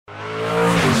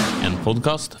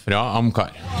podcast fra Amcar.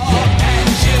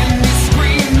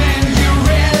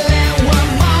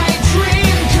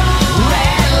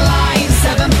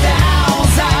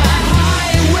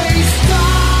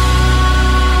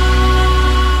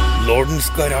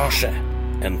 Lordens Garasje,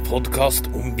 en podcast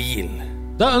om bil.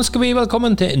 Da ønsker vi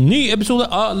velkommen til en ny episode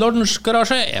av Lordens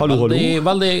Garasje. Jeg er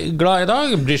veldig glad i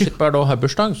dag. Brigitte Bardot har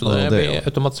bursdag, så da er vi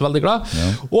automatisk veldig glad.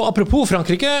 Ja. Og apropos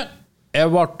Frankrike, jeg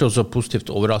ble også positivt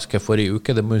overrasket forrige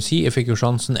uke, det må jeg si. Jeg fikk jo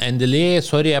sjansen endelig.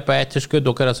 Sorry, jeg er på etterskudd.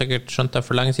 Dere har sikkert skjønt det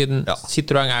for lenge siden. Ja.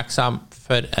 Citroën XM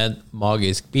for en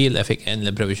magisk bil. Jeg fikk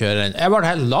endelig prøve å kjøre den. Jeg ble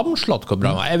helt lamslått hvor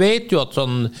bra. Jeg vet jo at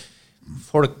sånn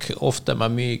folk ofte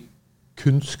med mye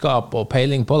kunnskap og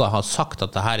peiling på det har sagt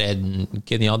at det her er en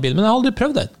genial bil, men jeg har aldri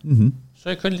prøvd den.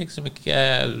 Så jeg kunne liksom ikke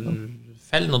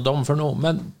felle noe dom for noe,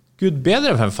 men Gud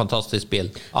bedre for en fantastisk bil.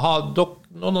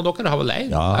 Noen av dere har vel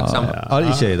eid XM? Jeg har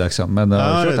ikke eid XM, men jeg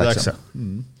har kjørt XM.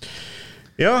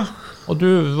 Ja. Og du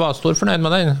var storfornøyd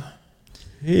med den?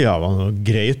 Ja, var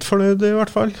greit fornøyd i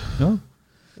hvert fall. Ja.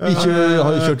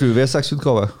 Har du kjørt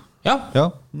V6-utgave? Ja.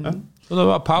 Så det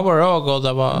var power også, og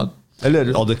det var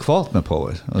eller adekvat med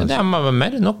power. Ja, det er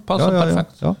mer enn nok, passer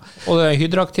perfekt. Ja. Og det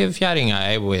hydroaktivfjæringen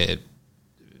er jo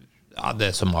det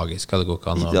er så magisk, det går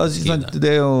ikke an å si det. Det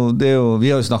er jo,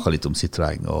 vi har jo snakket litt om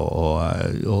Citroën,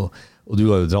 og du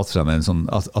har jo dratt frem at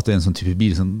det er en sånn type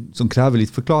bil som krever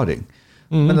litt forklaring.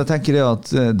 Men jeg tenker at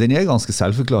den er ganske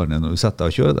selvforklarende når du setter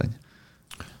deg og kjører den.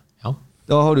 Ja.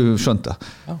 Da har du skjønt det.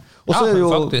 Ja. Og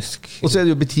så er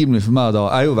det jo betimelig for meg da,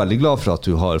 jeg er jo veldig glad for at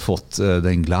du har fått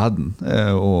den gleden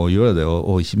å gjøre det,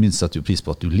 og ikke minst setter du pris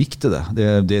på at du likte det.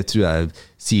 Det tror jeg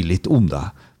sier litt om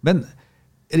deg. Men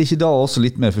er det ikke da også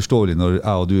litt mer forståelig når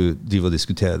jeg og du driver og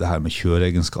diskuterer det her med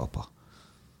kjøreegenskaper?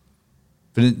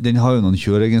 For den har jo noen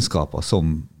kjøreegenskaper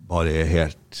som bare er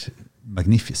helt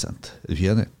magnificent. Er du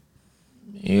ikke enig?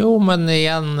 Jo, men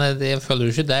igjen, jeg føler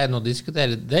jo ikke det er noe å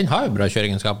diskutere. Den har jo bra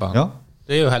kjøreegenskaper. Ja.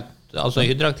 Det er jo helt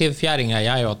hydroaktivfjæringen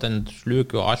er jo at den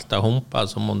sluker jo alt av humper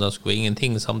som om det skulle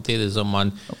ingenting, samtidig som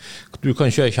du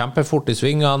kan kjøre kjempefort i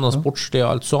svingene og sportslig og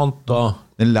alt sånt. Og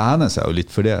den lener seg jo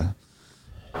litt for det.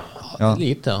 Ja,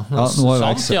 lite.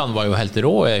 Santian var jo helt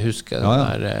rå, jeg husker den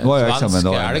der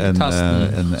svenske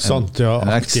elgtesten.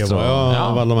 Santian Activa,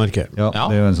 vel å merke. Ja,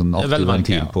 det er jo en sånn aktiv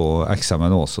ventil på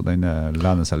XM-en også, så den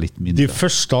lener seg litt mindre. De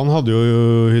første hadde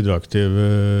jo hydroaktiv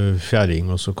fjæring,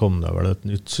 og så kom det vel et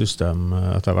nytt system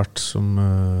etter hvert som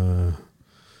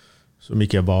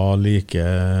ikke var like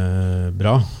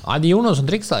bra. Nei, de gjorde noe sånn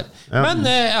triks der. Ja. Men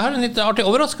jeg har en litt artig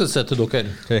overraskelse til dere.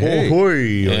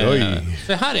 Oi.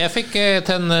 Så her, jeg fikk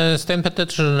til Stein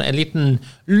Pettersen en liten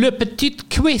Le Petit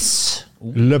Quiz.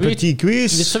 Le Petit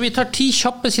Quiz. Så vi tar 10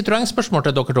 kjappe Citroën-spørsmål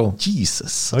til dere to.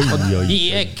 Jesus. De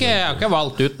er ikke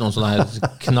valgt ut noen sånne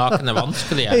knakende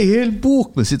vanskelige. En hel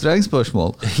bok med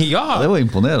Citroën-spørsmål. Ja. Det var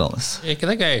imponerende. Er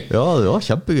ikke det gøy? Ja, det var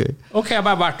kjempegøy. Ok, jeg har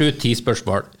bare vært ut 10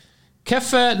 spørsmål.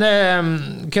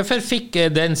 Hvorfor fikk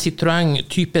den Citroën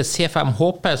type C5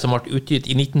 HP som ble utgitt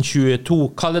i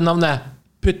 1922 kallenavnet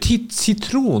Petit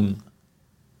Citron?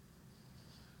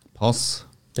 Pass.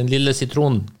 Den lille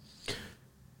citronen.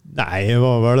 Nei, det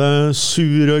var vel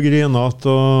sur og grinat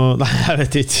og... Nei, jeg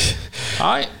vet ikke.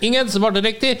 Nei, ingen som var det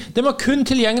riktig. Den var kun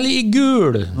tilgjengelig i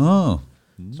gul.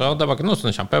 Så det var ikke noe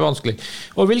sånn kjempevanskelig.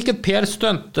 Og hvilket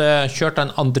PR-stunt kjørte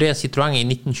en André Citroën i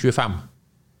 1925?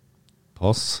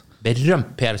 Pass.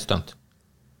 Berømt PR-stunt.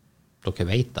 Dere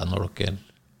vet det når dere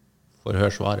får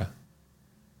høre svaret.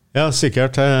 Ja,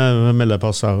 sikkert. Jeg melder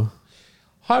pass av.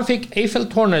 Han fikk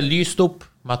Eiffeltårnet lyst opp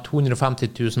med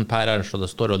 250 000 pærer, så det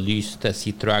står og lyste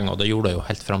Citroën, og det gjorde det jo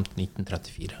helt frem til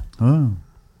 1934.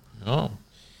 Ja.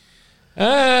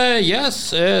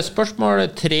 Spørsmål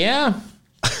 3.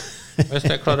 Hvis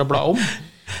jeg klarer å bla om.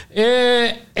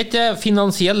 Etter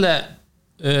finansielle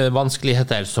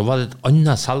vanskeligheter, så var det et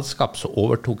annet selskap som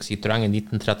overtok Citroën i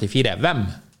 1934. Hvem?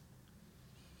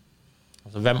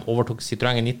 Altså, hvem overtok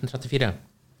Citroën i 1934?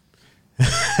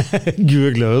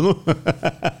 Google det nå.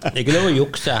 Det er ikke lov å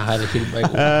jukse her.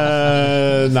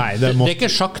 Nei, det er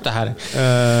ikke sjakk det her.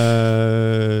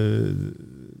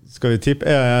 Skal vi tippe?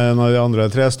 Er en av de andre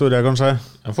 3 store, kanskje?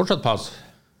 Det er fortsatt pass.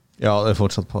 Ja, det er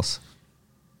fortsatt pass.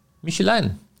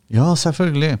 Michelin. Ja,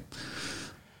 selvfølgelig.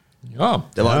 Ja.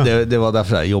 Det var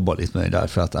derfor jeg jobbet litt med det der,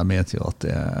 for at jeg mente jo at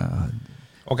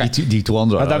de 2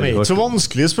 andre... Det er ikke så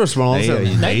vanskelige spørsmål.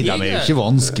 Nei, de er jo ikke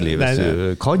vanskelige hvis du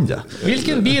kan det.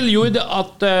 Hvilken bil gjorde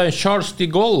at Charles de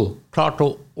Gaulle klarte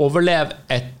å overleve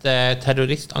et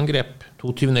terroristangrep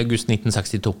 22. august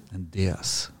 1962? En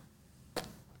DS.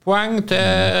 Poeng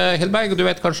til Hilberg, du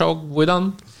vet kanskje også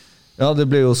hvordan? Ja, det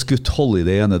ble jo skutt hold i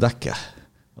det ene dekket.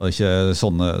 Og ikke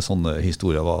sånne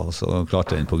historier var, så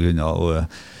klarte den på grunn av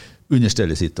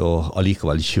understellet sitt og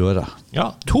allikevel kjøre.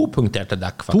 Ja, 2 punkterte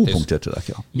dekk, faktisk. 2 punkterte dekk,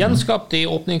 ja. Gjenskapt i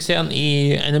åpningsscenen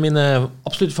i en av mine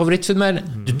absolutt favorittfilmer,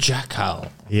 The Jackal.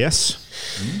 Yes.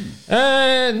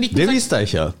 Det visste jeg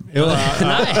ikke.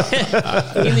 Nei.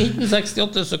 I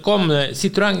 1968 så kom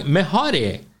Citroën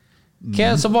Mehari. Hva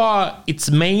som var its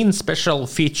main special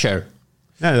feature?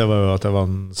 Nei, det var jo at det var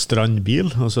en strandbil.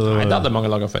 Altså Nei, det hadde mange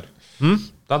laget før.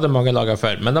 Det hadde mange laget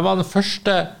før. Men det var den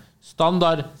første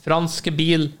standard franske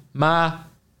bil med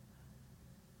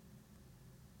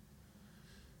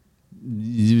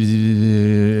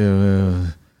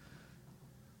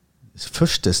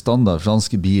første standard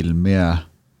franske bil med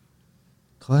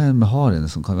hva Meharien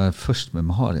som kan være først med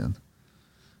Meharien?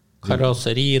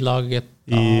 karosserilaget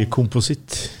I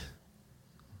kompositt.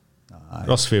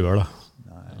 Glassfiber, da.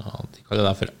 Ja, de kaller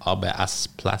det for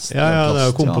ABS-plast. Ja, det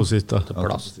er kompositt, da.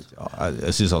 Plast. Ja,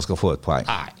 jeg synes han skal få et poeng.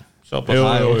 Nei, så på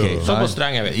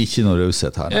streng er vi. Ikke noe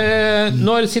raushet her.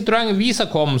 Når Citroën Visa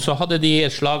kom, så hadde de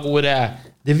slagordet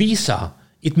The Visa,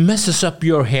 it messes up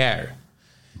your hair.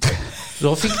 Så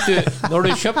fikk du, når du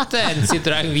kjøpte en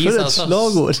Citroën Visa,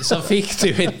 så fikk du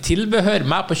et tilbehør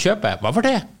med på kjøpet. Hva var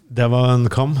det? Det var en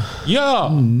kam. Ja!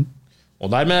 Og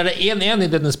dermed er det 1-1 i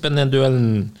denne spennende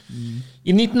duellen.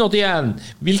 I 1981,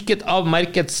 hvilket av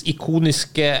merkets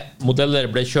ikoniske modeller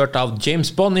ble kjørt av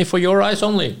James Bond i For Your Eyes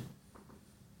Only?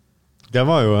 Det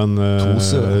var jo en...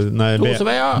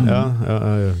 Toseve, ja. Ja,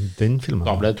 den filmen.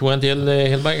 Da ble det 2-1 til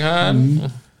Hilberg her.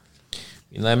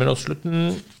 Vi nærmer oss slutten.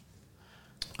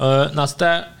 Neste.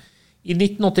 I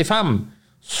 1985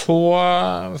 så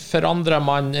gjorde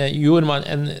man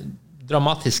en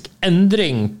dramatisk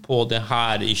endring på det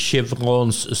her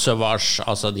chevrons sauvage,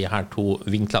 altså de her 2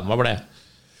 vinklene. Hva var det?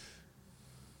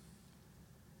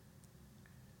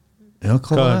 Ja,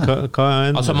 hva var det?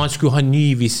 Altså man skulle ha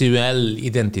ny visuell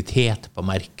identitet på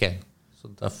merket. Så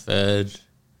derfor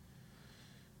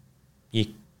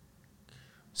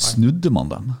snudde man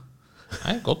dem?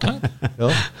 Nei, godt tenkt. Ja.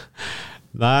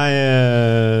 Nei,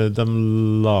 de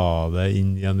la det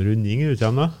inn I en runding, vet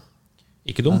jeg da.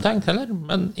 Ikke dumt tenkt heller,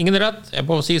 men ingen er rett. Jeg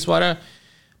må si svaret.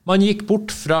 Man gikk bort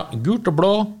fra gult og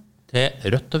blå til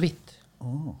rødt og hvitt.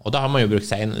 Og da har man jo brukt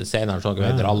senere sånn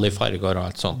at rallyfarger og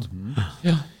alt sånt.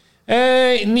 Ja.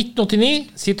 I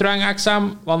 1989, Citroën XM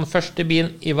var den første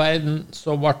bilen I verden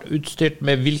som ble utstyrt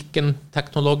med hvilken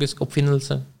teknologisk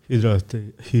oppfinnelse?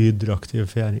 Hydroaktiv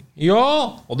fjæring.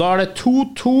 Ja, og da er det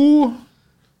 2-2.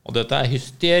 Og dette er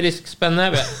hysterisk spennende.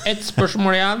 Vi har ett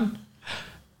spørsmål igjen.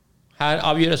 Her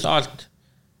avgjøres alt.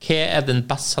 Hva er den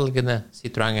bestselgende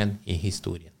Citroën I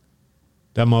historien?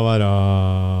 Det må være...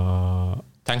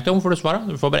 Tenk deg om for du svarer.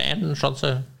 Du får bare en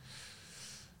sjanse.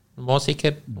 Du må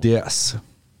sikkert... DS.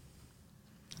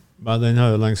 Men den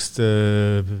har jo lengst...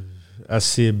 jeg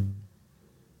sier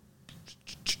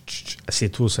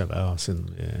 2CV, ja, siden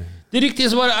vi... Det riktige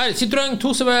svaret Citroën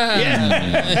 2CV.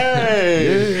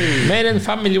 Mer enn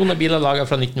 5 millioner biler laget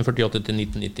fra 1948 til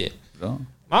 1990. Bra.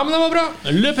 Ja, men det var bra.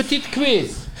 Le Petit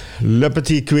Quiz. Le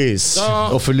Petit Quiz.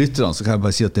 Og for lytterne så kan jeg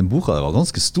bare si at den boka var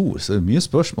ganske stor, så det er mye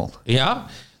spørsmål. Ja,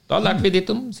 da lærte vi litt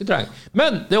om Citroën.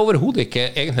 Men det er overhodet ikke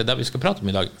egentlig det vi skal prate om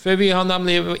I dag. For vi har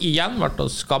nemlig igjen vært og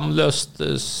skamløst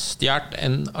stjert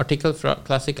en artikkel fra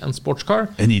Classic and Sports Car.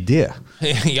 En idé.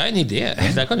 Ja, en idé.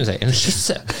 Det kan du si. En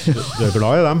skisse. Du er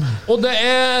glad I dem. Og det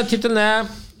tittelen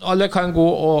alle kan gå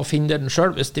og finne den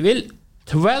selv hvis de vil.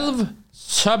 12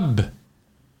 sub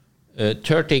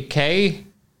 30K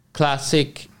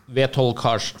Classic V12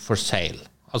 cars for sale.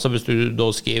 Altså hvis du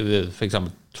da skriver for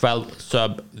eksempel 12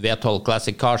 sub V12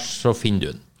 Classic cars, så finner du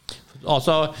den.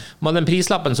 Altså, med den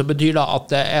prislappen så betyr det at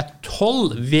det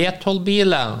 12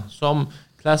 V12-biler som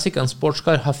Classic and Sports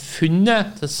Car har funnet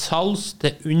til salgs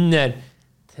til under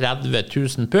 30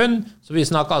 000 pund. Så vi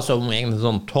snakker altså om egentlig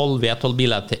sånn 12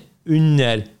 V12-biler til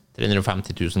under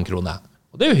 350 000 kroner.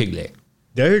 Og det er jo hyggelig.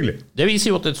 Det er hyggelig. Det viser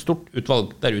jo at det et stort utvalg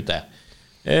der ute.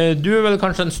 Du er vel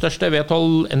kanskje den største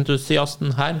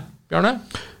V12-entusiasten her, Bjarne?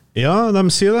 Ja, de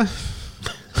sier det.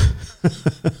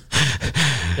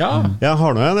 Ja. Jeg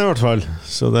har noe I hvert fall.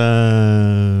 Så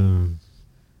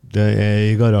det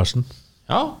I garasjen.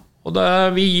 Ja, og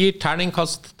vi gir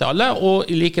terningkast til alle,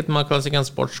 og I likhet med Classic and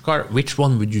Sports Car, which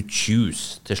one would you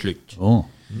choose til slutt?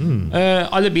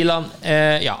 Alle bilene,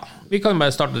 ja, vi kan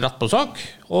bare starte rett på sak,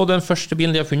 og den første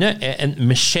bilen de har funnet en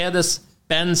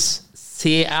Mercedes-Benz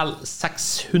CL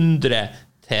 600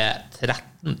 til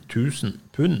 13 000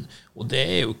 pund, og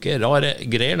det jo ikke rare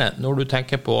greiene når du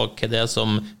tenker på hva det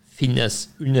som finnes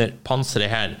under panseret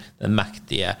her, den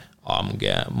mektige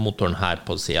AMG-motoren her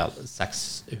på CL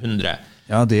 600.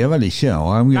 Ja, det vel ikke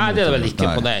AMG. Nei, det vel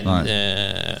ikke på den.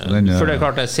 For det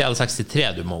klart det CL63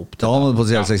 du må opp til. Da må du på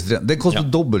CL63. Det koster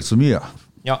dobbelt så mye.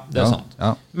 Ja, det sant.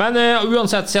 Ja. Men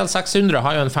uansett, CL600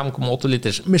 har jo en 5,8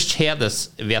 liters Mercedes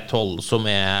V12 som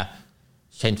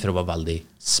kjent for å være veldig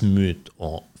smooth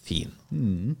og fin.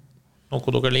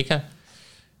 Noe dere liker?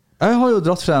 Jeg har jo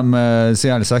dratt frem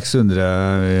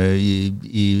CL600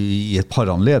 i et par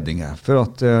anledninger, for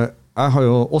at jeg har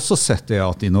jo også sett det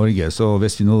at i Norge, så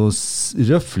hvis vi nå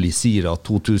røffelig sier at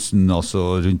 2000,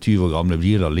 altså rundt 20 år gamle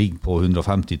biler ligger på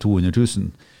 150-200 000,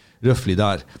 røffelig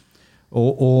der,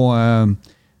 og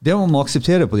det man må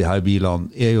akseptere på de her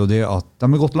bilene jo det at de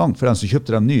har gått langt, for dem som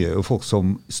kjøpte dem nye, og folk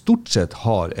som stort sett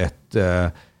har et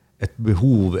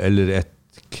behov eller et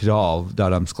krav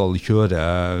der de skal kjøre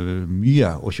mye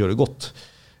og kjøre godt.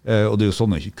 Og det jo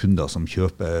sånne kunder som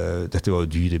kjøper, dette var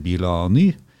jo dyre biler ny.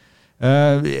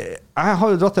 Jeg har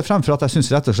jo dratt det frem for at jeg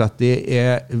synes rett og slett det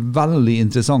veldig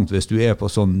interessant hvis du på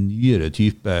sånn nyere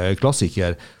type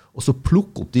klassiker, og så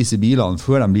plukke opp disse bilene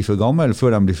før de blir for gamle,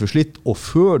 før de blir for slitt, og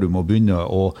før du må begynne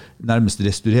å nærmest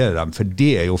restaurere dem, for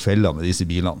det jo fella med disse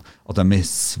bilene, at de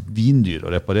svindyr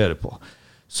å reparere på.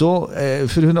 Så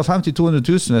for 150-200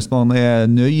 000, hvis man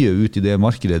nøye ut i det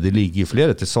markedet, det ligger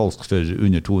flere til salg for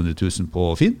under 200 000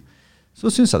 på Finn, så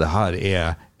synes jeg det her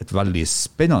et veldig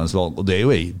spennende valg, og det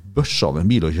jo en børs av en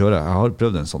bil å kjøre. Jeg har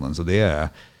prøvd en sånn, så det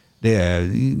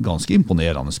ganske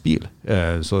imponerende bil.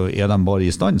 Så de bare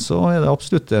i stand, så det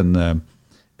absolutt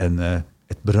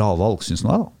et bra valg, synes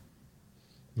jeg da.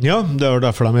 Ja, det jo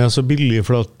derfor de så billige,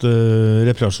 for at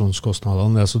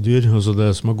reparasjonskostnadene så dyr. Altså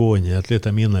det som å gå inn i et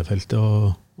lite minefelt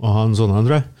og ha en sånn,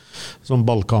 tror jeg. Sånn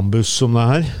Balkanbuss som det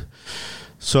her.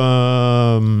 Så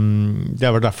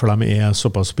det vel derfor de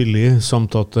såpass billige,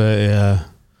 samt at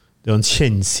det en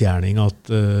kjensgjerning at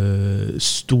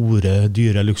store,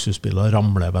 dyre luksusbiler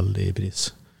ramler veldig i pris.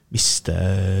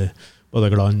 Mister både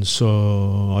glans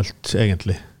og alt,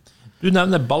 egentlig. Du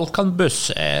nevner Balkanbuss.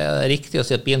 Det riktig å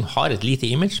si at bilen har et lite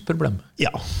imageproblem?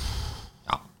 Ja.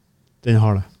 Den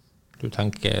har det. Du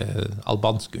tenker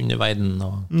albansk underverden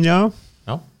og... Ja.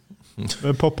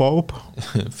 Poppa opp.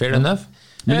 Fair enough.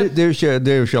 Men det jo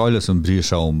ikke alle som bryr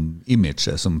seg om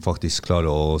imaget, som faktisk klarer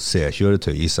å se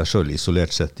kjøretøy i seg selv,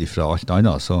 isolert sett ifra alt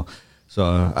annet. Så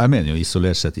jeg mener jo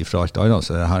isolert sett ifra alt annet,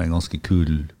 så dette en ganske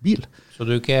kul bil. Så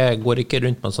du går ikke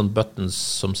rundt med sånne buttons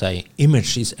som sier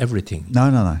 «Image is everything»?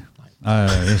 Nei.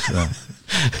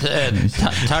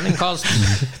 Terningkast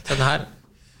til den her?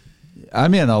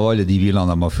 Jeg mener av alle de bilene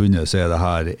de har funnet, så det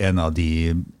her en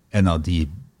av de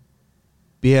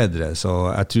bedre, så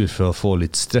jeg tror for å få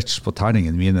litt stretch på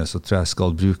terningen mine, så tror jeg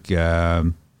skal bruke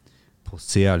på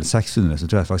CL600, så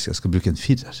tror jeg faktisk jeg skal bruke en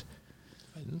 4.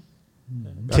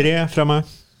 3 fra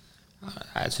meg.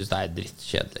 Jeg synes det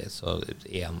drittkjedelig, så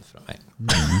 1 fra meg.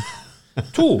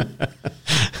 2.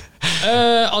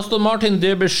 Aston Martin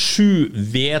DB7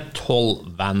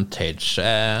 V12 Vantage.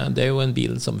 Det jo en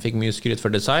bil som fikk mye skryt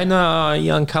for designet.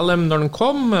 Ian Callum når den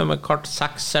kom, med kart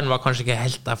 6-eren var kanskje ikke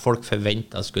helt der folk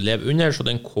forventet skulle leve under, så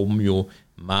den kom jo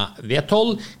med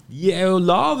V12. De jo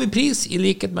lav i pris, i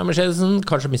likhet med Mercedesen,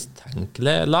 kanskje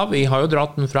mistenkelig lav. Vi har jo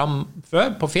dratt den fram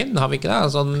før på Finn, har vi ikke det?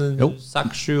 Sånn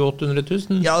 600-800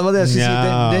 000? Ja, det var det jeg skulle si.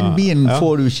 Den bilen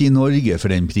får du ikke i Norge for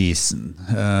den prisen.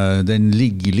 Den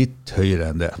ligger litt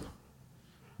høyere enn det.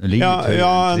 Ja,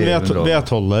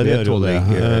 V12-er gjør jo det.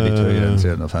 Litt høyere enn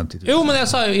 350 000. Jo, men jeg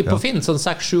sa jo på Finn sånn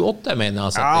 6-7-8 mener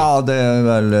jeg. Ja, det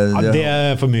vel...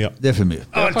 det for mye. Det for mye.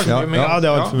 Ja,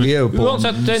 det for mye.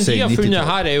 Uansett, den de har funnet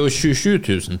her jo 27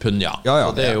 000 pund, ja.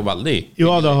 Så det jo veldig...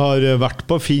 Ja, det har vært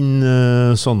på Finn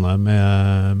sånne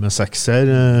med 6-er.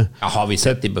 Ja, har vi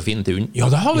sett de på Finn til under? Ja,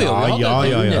 det har vi jo. Vi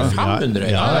hadde under 500.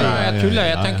 Ja, jeg tuller.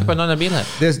 Jeg tenker på en annen bil her.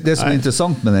 Det som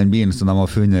interessant med den bilen som de har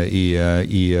funnet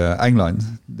i England,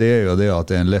 det jo det at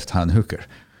det en left-hand hooker.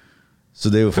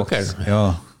 Så det jo faktisk...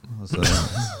 Ja, altså...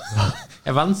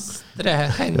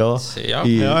 Venstrehendt.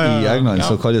 I England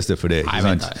så kalles det for det.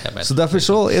 Så derfor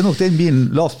så nok den bilen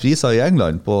lavt priset i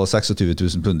England på 26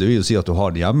 000 pund. Det vil jo si at du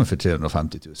har den hjemme for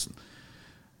 350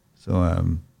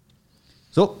 000.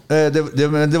 Så det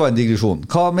var en digresjon.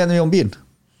 Hva mener vi om bilen?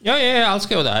 Ja, jeg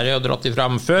elsker jo det her. Jeg har dratt det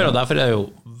frem før, og derfor det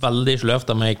jo veldig sløvt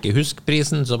om jeg ikke husker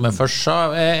prisen, som jeg først sa.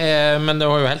 Men det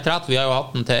var jo helt rett. Vi har jo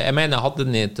hatt den til, jeg mener jeg hadde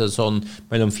den til sånn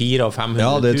mellom 400 og 500 000.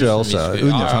 Ja, det tror jeg også.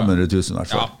 Under 500 000 i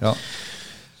hvert fall. Ja.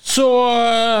 Så,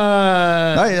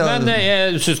 men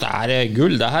jeg synes det her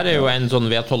gull. Det her jo en sånn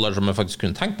V12-er som jeg faktisk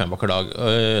kunne tenkt meg hver dag.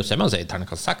 Ser man seg i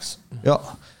terningkast 6? Ja.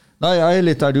 Nei, jeg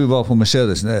litt der du var på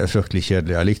Mercedesen. Det fryktelig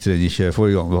kjedelig. Jeg likte den ikke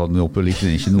forrige gang du hadde den oppe, og likte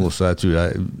den ikke nå, så jeg tror jeg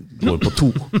går på 2.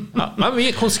 Men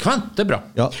vi konsekvent, det bra.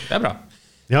 Ja. Det bra.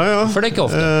 Ja. For det ikke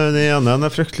ofte. Den ene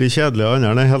er fryktelig kjedelig, og den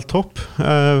andre er helt topp.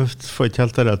 Jeg får ikke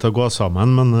helt det til å gå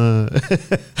sammen, men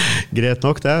greit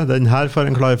nok det. Den her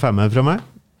får en klar 5 fra meg.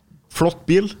 Flott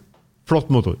bil, flott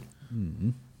motor.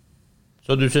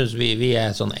 Så du synes vi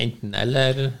er sånn enten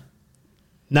eller?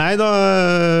 Nei da,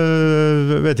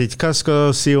 vet ikke hva jeg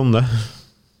skal si om det.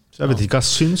 Så jeg vet ikke hva jeg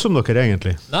synes om dere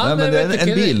egentlig. Nei,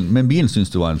 men bilen synes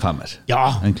du var en 5.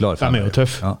 Ja, en klar 5. de er jo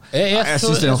tøff. Ja. Jeg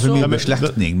synes det er for mye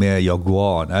beslektning med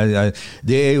Jaguar.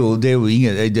 Det er jo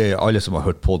ingen, det er alle som har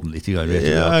hørt på den litt. Vet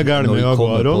jeg er gærlig med Jaguar også. Når vi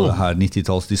kommer på det her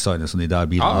 90-tallsdesignet som de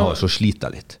der bilene har, så sliter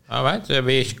jeg litt. Jeg vet,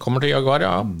 vi kommer til Jaguar,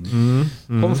 ja.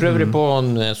 Kom for øvrig på,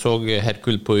 så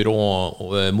Hercule Poirot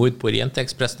og Mord på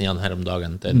Orientekspressen igjen her om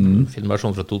dagen, det en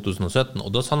filmversjon fra 2017, og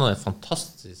da sa han et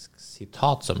fantastisk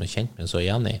sitat som jeg kjent meg så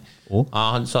igjen i.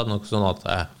 Han sa noe sånn at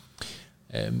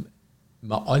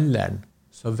med alderen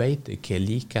så vet jeg hva jeg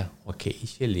liker og hva jeg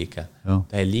ikke liker.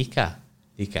 Det jeg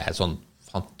liker jeg sånn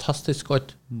fantastisk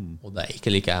godt, og det jeg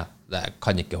ikke liker, det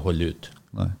kan jeg ikke holde ut.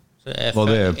 Nei.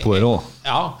 Var det Poirot?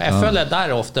 Ja, jeg føler det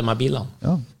der ofte med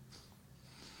bilene.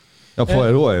 Ja,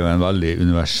 Poirot er jo en veldig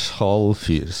universal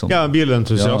fyr. Ja,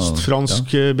 bilentusiast,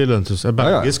 fransk bilentusiast,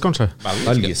 belgisk kanskje?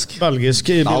 Belgisk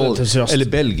bilentusiast.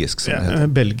 Eller belgisk, som det heter.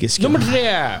 Belgisk. Nummer 3,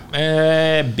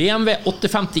 BMW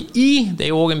 850i, det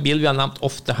er jo også en bil vi har nevnt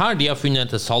ofte her. De har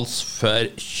funnet til salgs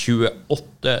for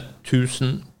 28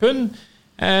 000 pund.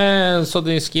 Så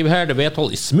de skriver her, det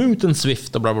V12 i smooth and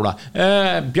swift og bla bla bla.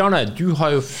 Bjarne, du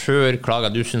har jo før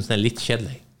klaget, du synes den er litt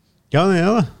kjedelig. Ja, det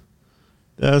er det.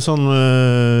 Det er sånn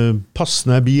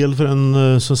passende bil for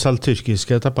en som selger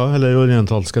tyrkiske tepper, eller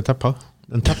orientalske tepper.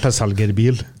 En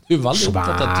teppeselgerbil. Du er veldig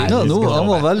opptatt av ja, han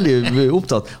var veldig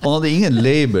opptatt. Han hadde ingen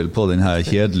label på den her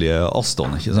kjedelige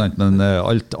Aston, ikke sant? Men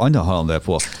alt annet har han det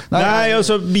på. Nei,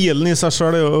 altså bilen i seg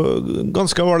selv er jo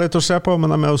ganske varlig å se på, men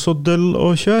de er jo så døll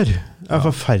å kjøre. Det er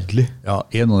forferdelig. Ja,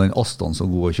 en av den Aston som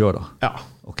god å kjøre da? Ja.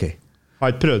 Ok. Jeg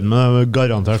har ikke prøvd med det,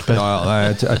 garantert.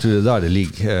 Jeg tror det er der det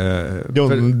ligger.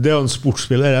 Det er en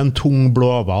sportsbil, det er en tung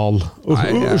blåval.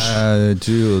 Jeg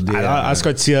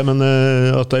skal ikke si det, men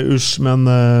at det er men...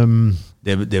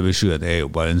 Det er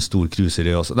jo bare en stor cruiser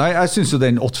det også. Nei, jeg synes jo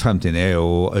den 850 er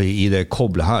jo, i det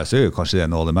koblet her, så er jo kanskje det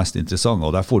noe av det mest interessante,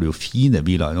 og der får du jo fine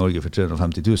biler i Norge for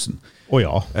 350 000.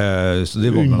 Ja. Så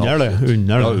det under det.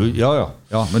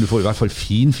 Ja, men du får i hvert fall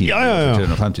fin for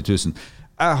 350 000.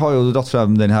 Jeg har jo dratt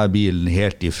frem denne bilen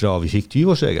helt ifra vi fikk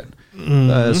 20-årsregelen.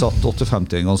 Jeg satt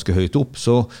 850 ganske høyt opp,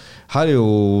 så her er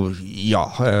jo,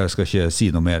 jeg skal ikke si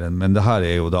noe mer, men det her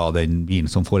er jo da den bilen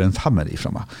som får en 5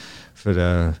 ifra meg. For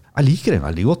jeg liker den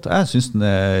veldig godt. Jeg synes den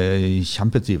er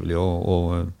kjempetrivelig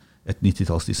og et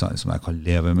 90-tallsdesign som jeg kan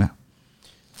leve med.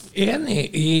 Enig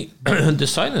i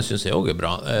designet synes jeg også er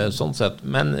bra, sånn sett,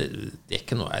 men det er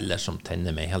ikke noe ellers som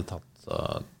tenner meg helt tatt,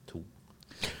 så...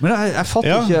 Men jeg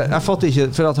fatter ikke,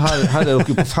 for at her er dere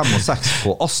på 5 og 6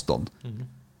 på Aston,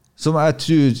 som jeg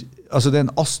tror, altså det er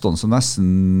en Aston som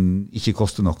nesten ikke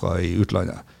koster noe i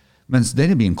utlandet, mens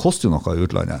denne bilen koster jo noe i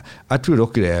utlandet. Jeg tror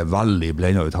dere er veldig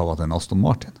blendet ut av at det er en Aston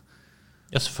Martin.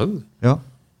 Ja, selvfølgelig. Ja.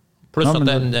 Pluss at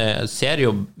den ser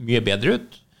jo mye bedre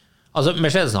ut. Altså,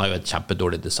 Mercedes har jo et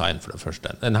kjempedårlig design for det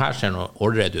første. Den her ser noe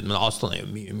ordret ut, men Aston er jo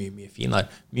mye finere,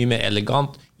 mye mer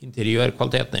elegant.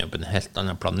 Interiørkvaliteten er jo på en helt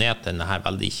annen planet enn det her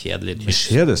veldig kjedelige.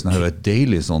 Mercedesen har jo et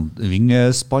deilig sånn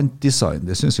vingespantdesign.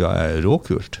 Det synes jeg er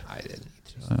råkult. Nei, det er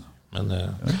litt trist. Men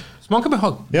smaker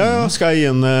behag. Ja, skal jeg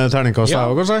gi en terningkast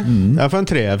her også, kanskje? Jeg får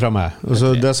en 3 fra meg.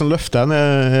 Altså, det som løfter den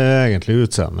er egentlig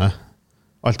utseende.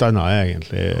 Alt annet er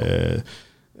egentlig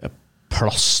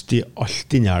plast i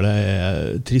alt inni her. Det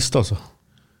er trist, altså.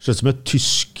 Det ser ut som et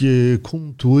tysk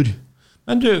kontor.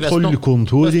 Men du, hvis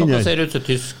noe ser ut som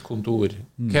tysk kontor,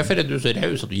 hvorfor er du så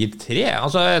raus at du gir 3?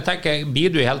 Altså, jeg tenker, blir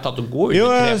du i hele tatt å gå ut i 3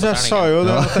 på terningen? Jeg sa jo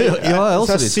det.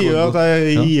 Jeg sier jo at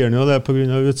jeg gir den jo det på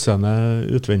grunn av utseendet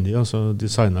utvendig, altså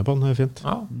designet på den er fint.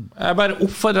 Ja, jeg bare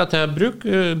oppfordrer til å bruke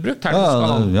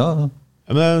terningsskalaen. Ja.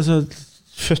 Men jeg er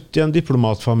født i en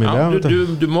diplomatfamilie. Ja,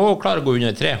 du må klare å gå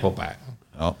under 3, håper jeg.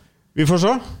 Ja. Vi får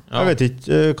se. Jeg vet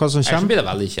ikke hva som kommer. Ellers blir det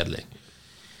veldig kjedelig.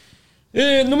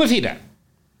 Nummer 4.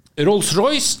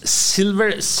 Rolls-Royce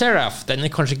Silver Seraph. Den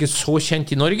er kanskje ikke så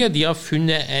kjent i Norge. De har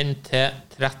funnet en til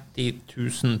 30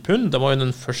 000 pund. Det var jo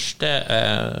den første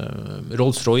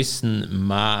Rolls-Roycen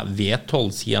med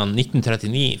V12 siden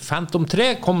 1939. Phantom 3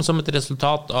 kom som et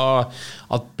resultat av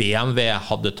at BMW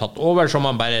hadde tatt over, så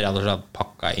man bare rett og slett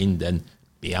pakket inn den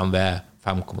BMW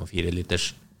 5,4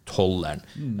 liters 12-eren.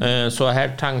 Så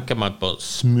her tenker man på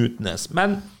smoothness.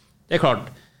 Men det er klart,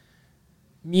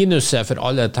 minuset for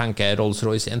alle tenker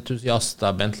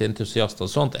Rolls-Royce-entusiaster, Bentley-entusiaster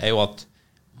og sånt, er jo at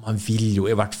man vil jo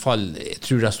I hvert fall, jeg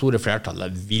tror det store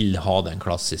flertallet vil ha den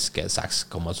klassiske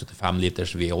 6,75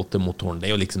 liters V8-motoren.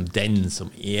 Det jo liksom den som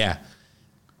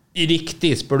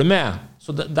riktig, spør du meg.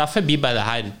 Så derfor blir bare det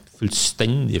her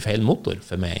fullstendig feil motor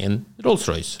for meg I en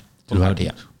Rolls-Royce på denne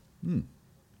tiden.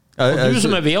 Og du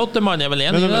som V8-mann vel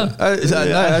enig I det? Nei,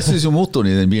 jeg synes jo motoren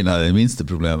I den bilen her det minste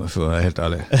problemet, for å være helt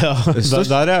ærlig. Ja,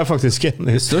 der jeg faktisk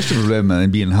enig. Det største problemet med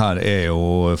den bilen her jo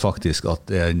faktisk at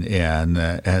den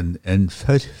en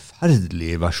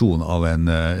forferdelig versjon av en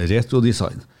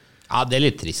retrodesign. Ja, det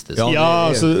litt trist. Ja,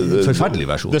 altså, forferdelig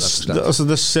versjon.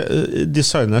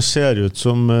 Designet ser ut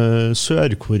som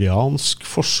sørkoreansk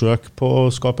forsøk på å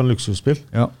skape en luksusbil.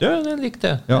 Ja, det likte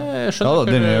jeg. Ja. Jeg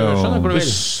skjønner hvor du vil.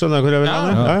 Skjønner hvor jeg vil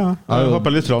hen? Ja. Jeg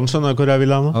håper litt skjønner hvor jeg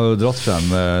vil hen. Jeg har jo dratt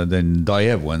frem den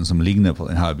Daewoen som ligner på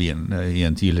denne bilen I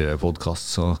en tidligere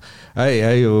podcast, så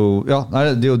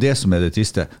det jo det som det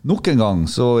triste. Nok en gang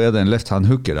så det en left-hand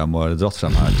hooker de har dratt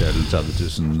frem her til 30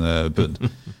 000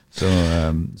 pund.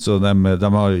 Så de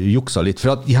har juksa litt,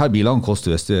 for at de her bilene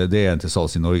koster det en til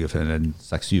salgs I Norge for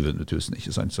 600-700 000,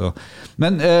 ikke sant? Så,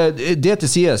 men det til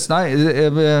sies,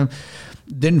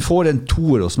 den får en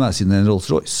toer hos meg siden en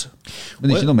Rolls-Royce,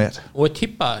 men ikke noe mer. Og jeg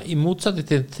tipper, I motsetning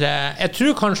til jeg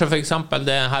tror kanskje for eksempel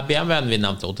det her BMW-en vi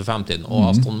nevnte 850 og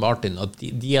Aston Martin, at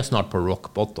de snart på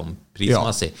rock bottom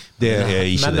prismessig. Ja, det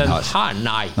ikke men den her. Men den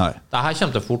her, nei. Det her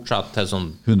kommer til å fortsette til sånn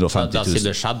 150 000. Da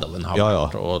Silver Shadowen har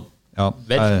vært, og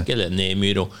virkelig ned I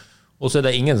myro. Og så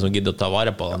det ingen som gidder å ta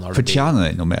vare på den. Fortjener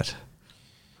den noe mer?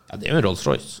 Ja, det jo en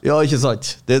Rolls-Royce. Ja, ikke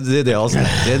sant? Det altså.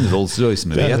 Det en Rolls-Royce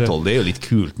med V12, det jo litt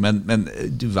kult, men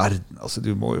du verden, altså,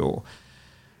 du må jo...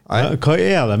 Hva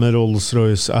det med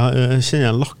Rolls-Royce? Jeg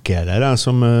kjenner en lakkerer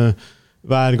som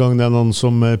hver gang det noen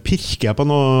som pirker på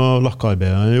noe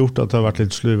lakkarbeid har gjort, at det har vært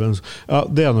litt slurven. Ja,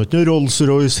 det nok ikke noe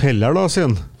Rolls-Royce heller da,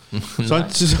 siden.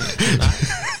 Sant?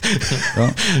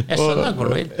 Jeg skjønner hvor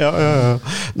du vil. Ja.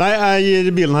 Nei, jeg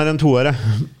gir bilen her en toer.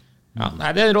 Ja,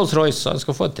 nei, det en Rolls-Royce, så jeg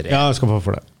skal få et 3. Ja, jeg skal få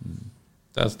for det.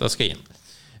 Det skal inn.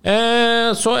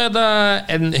 Så det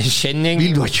en kjenning.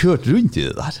 Vil du ha kjørt rundt I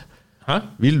det der? Hæ?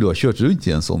 Vil du ha kjørt rundt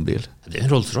I en sånn bil? Det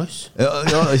en Rolls-Royce. Ja,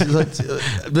 ikke sant?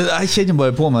 Men jeg kjenner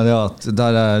bare på meg det at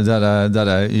der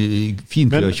jeg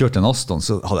fint ville ha kjørt en Aston,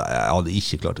 så hadde jeg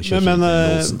ikke klart å kjøre rundt I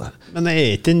Rollsen der. Men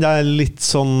ikke den der litt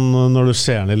sånn, når du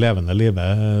ser den I levende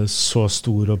livet, så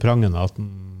stor og prangende at den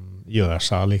gjør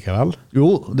seg likevel? Jo,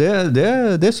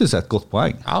 det synes jeg et godt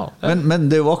poeng. Ja, men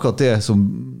det jo akkurat det som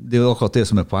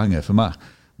poenget for meg.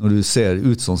 Når du ser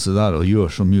ut sånn som der og gjør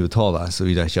så mye ut av deg, så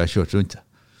vil jeg ikke ha kjørt rundt det.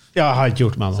 Ja, jeg har ikke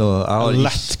gjort meg noe. Jeg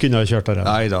lett kunne ha kjørt det.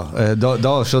 Neida,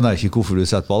 da skjønner jeg ikke hvorfor du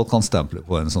setter Balkanstemplet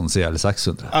på en sånn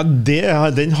CL600.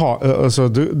 Ja, den har, altså,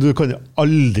 du kan jo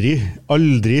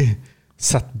aldri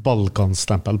sette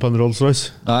Balkanstempel på en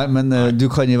Rolls-Royce. Nei, men du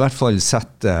kan I hvert fall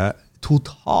sette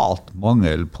totalt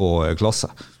mangel på klasse.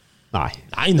 Nei,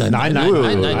 det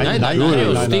jo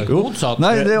stikk motsatt.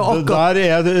 Nei, det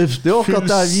akkurat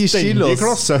der vi skiller oss.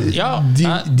 Klasse. Ja,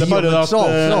 det bare at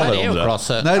det jo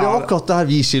klasse. Nei, det akkurat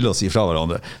der vi skiller oss ifra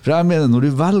hverandre. For jeg mener, når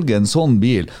du velger en sånn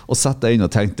bil og setter deg inn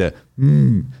og tenkte,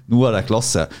 nå det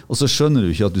klasse, og så skjønner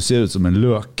du ikke at du ser ut som en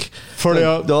løk.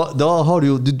 Da har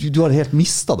du har helt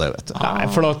mistet det, vet du.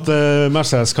 Nei, for at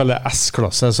Mercedes kaller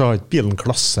S-klasse, så har ikke bilen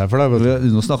klasse for det, vet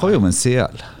du. Nå snakker vi om en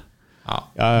CL.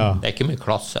 Ja. Det ikke mye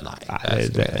klasse, nei.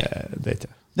 Det ikke.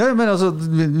 Ja,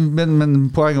 men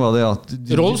poenget var det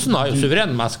at Rollsen har jo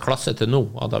suveren mest klasse til nå.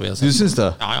 Du synes det?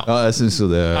 Ja, jeg synes jo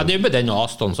det. Ja, det jo bare den og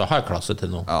Aston som har klasse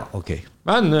til nå. Ja, ok.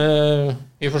 Men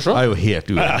vi får se. Jeg jo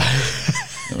helt uenig.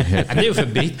 Det jo for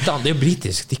brittene, det jo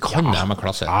britisk. De kan det med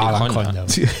klasse. Ja,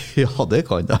 det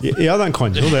kan de. Ja, den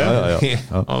kan jo det.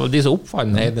 Og de som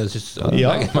oppfann det,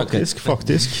 ja, faktisk.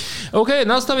 Ok,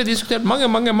 neste har vi diskutert mange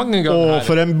ganger her. Og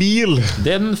for en bil!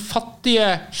 Den fattige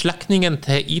slekningen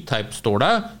til E-Type står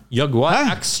det.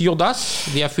 Jaguar XJS.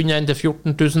 De har funnet en til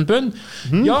 14 000 pund.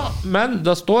 Ja, men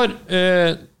det står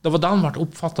det var da han ble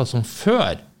oppfattet som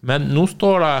før, men nå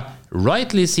står det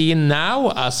rightly seen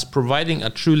now as providing a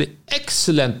truly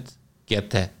excellent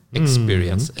GT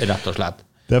experience, rett og slett.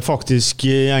 Det faktisk,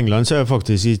 I England så det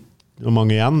faktisk ikke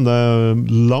mange igjen, det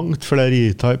langt flere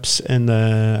E-Types enn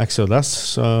XJS,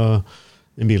 så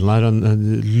den bilen har en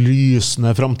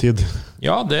lysende fremtid.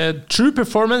 Ja, det true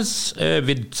performance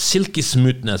with silky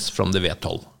smoothness from the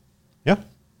V12. Ja,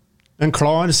 en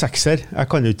klar 6er, jeg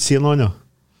kan jo ikke si noe annet.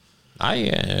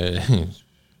 Nei,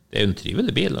 det jo en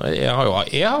trivelig bil. Jeg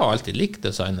har alltid likt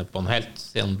designet på en helt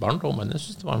siden barndommen. Jeg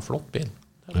synes det var en flott bil.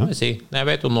 Det må jeg si. Jeg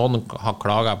vet jo noen har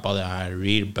klaget på det her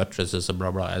rear buttresses og bla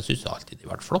bla. Jeg synes alltid de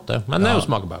har vært flotte. Men det jo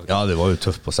smakebehag. Ja, det var jo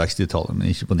tøft på 60-tallet, men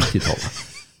ikke på 90-tallet.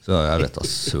 Så jeg vet da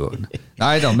søren.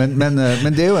 Neida,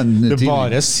 men det jo en... Du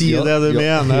bare si det du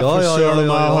mener, for selv om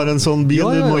jeg har en sånn bil,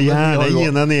 du må gjerne gi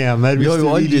en ener Vi hvis har du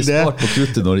jo aldri vil det. spart på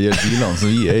kruttet når det gjelder bilene som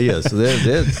vi eier, så det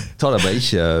tar jeg bare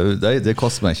ikke, det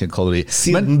koster meg ikke en kalori.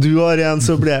 Siden du har en,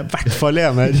 så blir jeg I hvert fall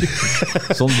ener.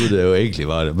 Sånn burde det jo egentlig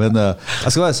være. Men jeg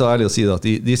skal være så ærlig å si at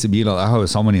disse bilene, jeg har jo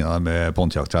sammenlignet dem med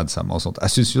Pontiac Transam og sånt. Jeg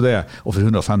synes jo det, og for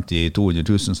 150-200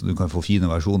 000 så du kan få fine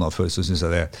versjoner for, så synes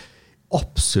jeg det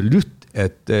absolutt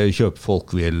et kjøp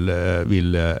folk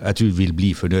jeg tror vil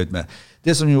bli fornøyd med.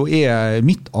 Det som jo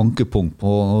mitt ankepunkt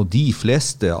på de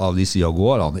fleste av disse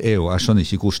Jaguarene jo, jeg skjønner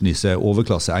ikke hvordan disse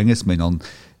overklasse engelskmennene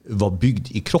var bygd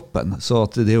I kroppen, så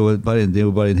at det jo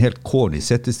bare en helt corny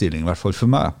settestilling, I hvert fall for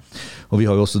meg. Og vi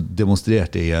har jo også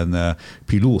demonstrert det I en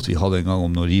pilot vi hadde en gang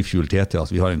om noe rivhjul TT,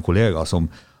 at vi har en kollega som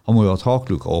han må jo ha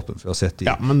takluka åpen for å sette I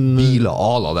biler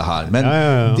ala det her. Men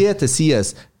det til sies,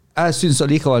 jeg synes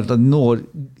allikevel at den når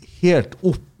helt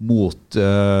opp mot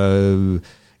den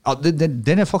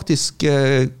faktisk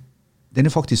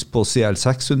på CL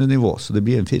 600-nivå, så det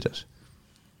blir en 4.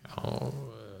 Ja,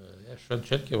 jeg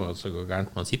skjønner ikke hva som går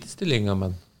gærent med sittestillingen,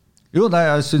 men... Jo, nei,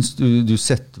 jeg synes du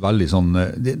setter veldig sånn...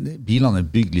 Bilene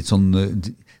bygd litt sånn...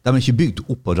 De ikke bygd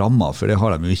opp på rammer, for det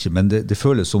har de jo ikke, men det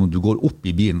føles som om du går opp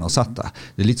I bilen og setter deg.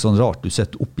 Det litt sånn rart, du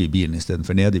setter opp I bilen I stedet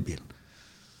for ned I bilen.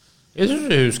 Jeg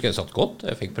synes jeg husker jeg satt godt.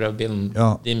 Jeg fikk prøve bilen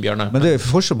din, Bjørne. Men det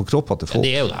forskjell på kroppen til folk. Ja,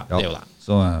 det jo det. Det jo det.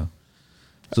 Så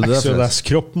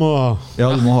XLS-kropp må...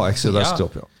 Ja, du må ha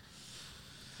XLS-kropp,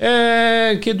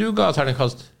 Hva du ga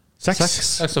terningkast?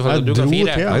 6. Jeg dro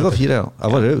 4. Jeg ga 4, Jeg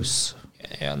var raus.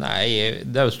 Ja, nei,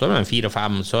 det står med en 4 og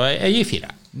 5, så jeg gir 4.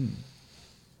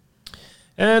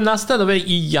 Neste, da vi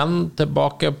igjen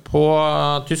tilbake på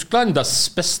Tyskland. Das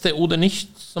beste oder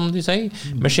nicht, som de sier.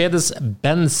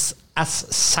 Mercedes-Benz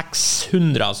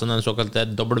S600, altså den såkalte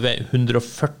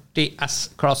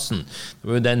W140S-klassen. Det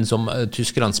var jo den som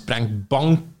tyskerne sprengte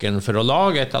banken for å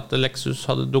lage etter at Lexus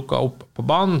hadde dukket opp på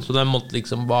banen, så den måtte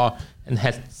liksom være en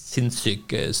helt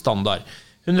sinnssyk standard.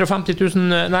 15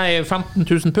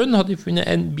 000 pund hadde de funnet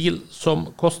en bil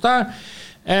som kostet.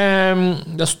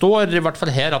 Det står I hvert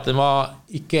fall her at den var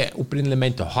ikke opprinnelig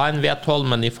ment å ha en V12,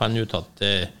 men de fant ut at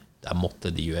det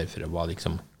måtte de gjøre for å være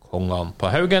liksom kongene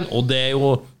på Haugen, og det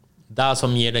jo det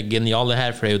som gir det geniale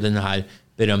her, for det jo denne her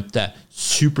berømte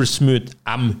Supersmooth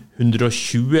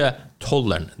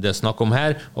M120-tolleren det snakk om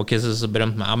her, og hva som så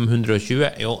berømt med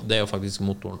M120? Jo, det jo faktisk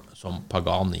motoren som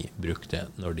Pagani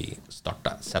brukte når de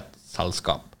startet sitt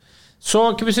selskap. Så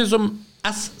hva vi synes om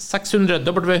S600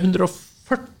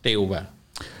 W140, Ove?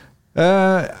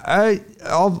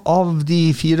 Av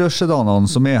de 4-sedanene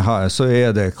som her, så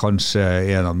det kanskje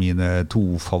en av mine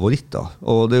 2 favoritter.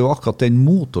 Og det jo akkurat den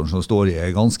motoren som står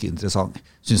I ganske interessant,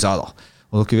 synes jeg da.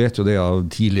 Og dere vet jo det av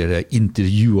tidligere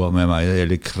intervjuer med meg,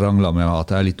 eller krangler med meg,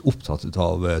 at jeg litt opptatt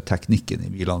av teknikken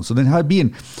I bilene. Så denne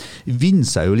bilen vinner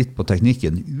seg jo litt på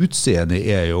teknikken. Utseendet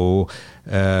jo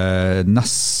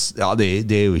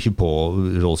det jo ikke på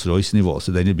Rolls-Royce-nivå,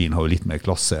 så denne bilen har jo litt mer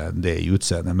klasse enn det I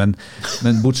utseendet. Men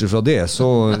bortsett fra det,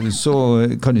 så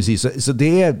kan du si, så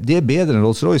det bedre enn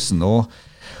Rolls-Roycen,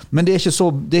 men det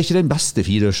ikke den beste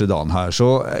 4-sedanen her,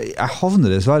 så jeg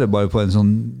havner dessverre bare på en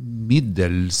sånn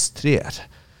middels 3.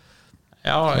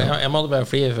 Ja, jeg måtte bare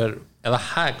fly for det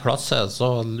her klasse,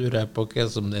 så lurer jeg på hva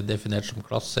som definert som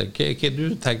klasse. Hva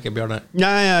du tenker, Bjørne?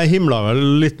 Nei, jeg himler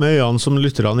vel litt med øynene som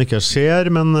lytterne ikke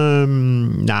ser, men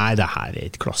nei, det her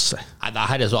ikke klasse. Nei, det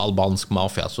her så albansk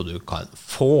mafia, så du kan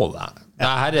få det.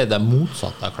 Det her det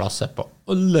motsatte av klasse på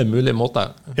alle mulige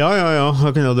måter. Ja,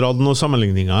 jeg kunne ha dratt noen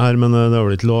sammenligninger her, men det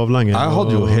var ikke lov lenger. Jeg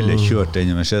hadde jo heller kjørt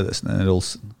denne Mercedesen enn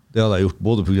Rollsen. Det hadde jeg gjort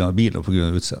både på grunn av bilen og på grunn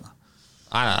av utseendet.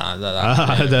 Nei,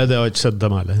 det har ikke sett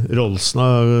dem heller. Rollsen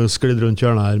har sklidd rundt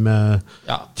hjørnet her med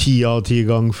 10 av 10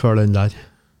 ganger før den der.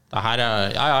 Det her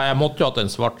jeg måtte jo hatt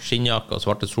en svart skinnjakke og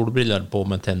svarte solbriller på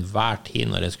meg til enhver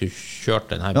tid når jeg skulle kjørt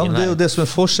denne bilen her. Ja, det jo det som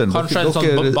forskjellen. Kanskje en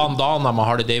sånn bandana med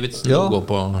Harley Davidson-logo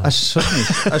på.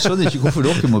 Jeg skjønner ikke hvorfor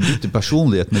dere må bytte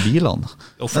personlighet med bilene.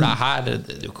 Jo, for det her...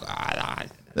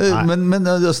 Men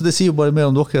altså, det sier jo bare mer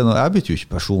om dere. Jeg bytter jo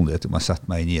ikke personlighet om jeg setter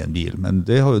meg inn I en bil, men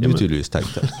det har jo du tydeligvis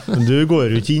tenkt til. Men du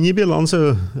går jo ikke inn I bilene,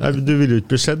 så du vil jo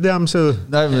ikke bli sett hjem, så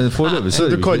nei, men foreløpig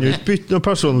så du kan jo ikke bytte noe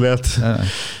personlighet.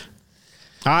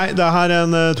 Nei, det her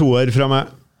en 2-er fra meg.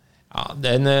 Ja,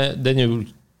 den jo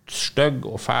stygg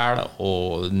og fæl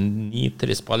og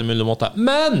nitrist på alle mulige måter,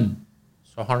 men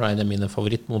så har jeg en av mine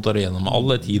favorittmotorer gjennom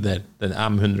alle tider, den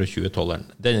M120-tolleren.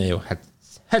 Den jo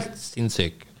helt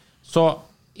sinnssyk. Så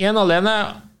en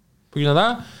alene, på grunn av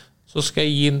det, så skal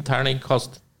jeg gi en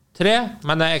terningkast 3,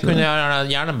 men jeg kunne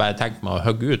gjerne bare tenkt meg å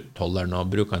hugge ut tolleren og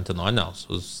bruke den til noe annet,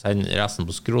 så sende resten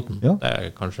på skroten.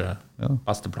 Det kanskje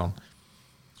beste plan.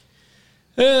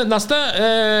 Neste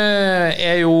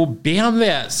jo BMW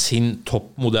sin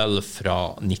toppmodell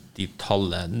fra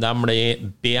 90-tallet, nemlig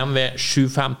BMW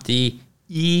 750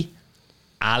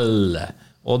 iL.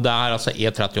 Og det altså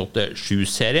E38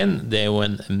 7-serien. Det jo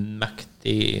en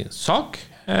mektig sak,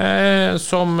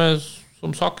 som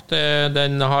sagt,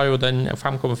 den har jo den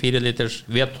 5,4 liters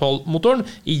V12-motoren.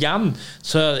 Igjen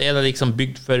så det liksom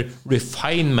bygd for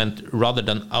refinement rather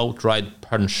than outright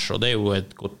punch, og det jo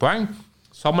et godt poeng.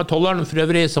 Samme tolleren for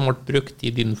øvrig som ble brukt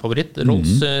i din favoritt,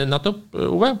 Rolls nettopp,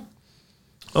 Ove.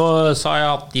 Og sa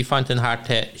jeg at de fant den her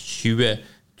til 20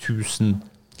 000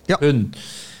 pund.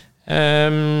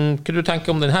 Hva du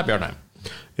tenker om den her, Bjørne?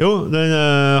 Jo, den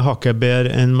hakket bedre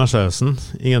enn Mercedesen.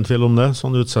 Ingen tvil om det,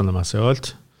 sånn utseendemessig og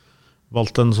alt.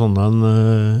 Valgt en sånn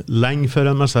lenge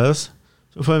før en Mercedes,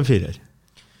 så får jeg en 4.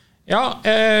 Ja,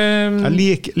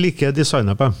 jeg liker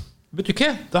designet på. Vet du hva?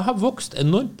 Det har vokst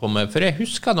enormt på meg, for jeg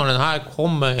husker når den her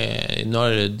kom,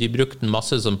 når de brukte en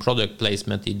masse som product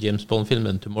placement i James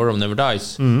Bond-filmen Tomorrow Never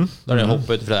Dies, der de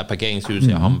hoppet ut fra det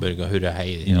parkeringshuset i Hamburg og hurra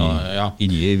hei.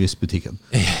 Inn i Avis-butikken.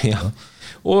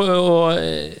 Og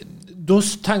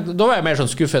da var jeg mer sånn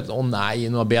skuffet,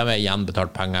 nei, nå har BMW igjen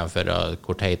betalt penger for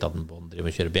hvor teit at den Bond driver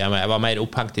og kjører BMW. Jeg var mer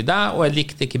opphengt i det, og jeg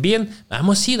likte ikke bilen. Men jeg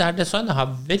må si, det her designet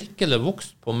har virkelig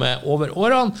vokst på meg over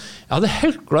årene. Jeg hadde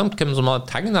helt glemt hvem som hadde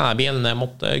tegnet denne bilen. Jeg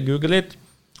måtte google litt.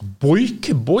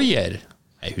 Boyke Boyer.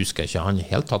 Jeg husker ikke han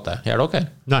helt tatt det. Gjør dere?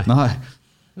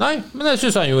 Nei, men jeg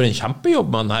synes han gjorde en kjempejobb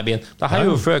med denne bilen. Det her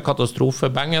jo før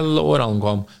katastrofe-Bengel-årene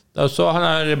kom. Så han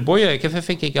her Boyer, hvorfor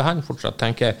fikk ikke han fortsatt,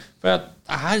 tenker jeg? For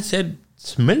det her ser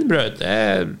smellbrød.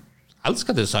 Jeg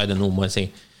elsker designet nå, må jeg si.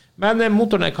 Men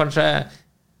motoren kanskje,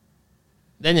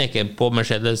 den ikke på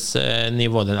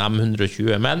Mercedes-nivå, den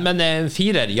M120, men en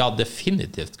 4, ja,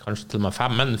 definitivt, kanskje til og med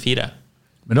 5, men 4.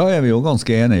 Men da vi jo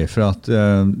ganske enige, for at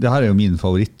det her jo min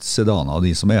favorittsedan av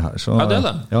de som her. Så, ja,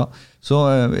 det. Ja, så,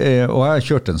 og jeg har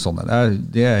kjørt en sånn.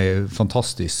 Det en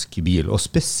fantastisk bil, og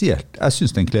spesielt, jeg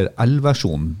synes den kler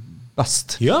L-versjonen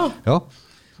best. Ja.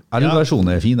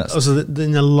 L-versjonen finest. Altså,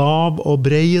 den lav og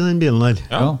bred i den bilen der.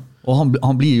 Ja. Og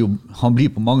han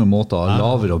blir på mange måter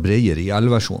lavere og bredere i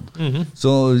L-versjonen.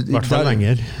 Så I hvert fall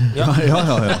lenger. Ja.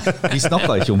 Vi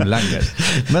snakker ikke om lenger.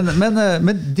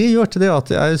 Men det gjør til det at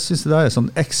jeg synes det en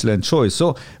sånn excellent choice. Så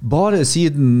bare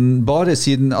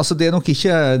siden altså det nok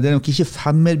ikke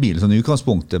 5-bil sånn i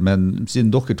utgangspunktet, men siden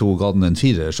dere to ga den en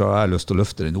 4, så har jeg lyst til å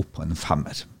løfte den opp på en 5.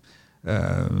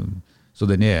 Så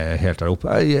den helt der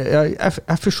oppe.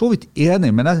 Jeg for så vidt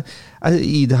enig, men jeg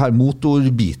i det her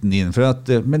motorbiten din,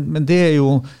 men det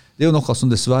jo noe som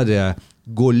dessverre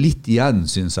går litt igjen,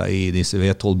 synes jeg, i disse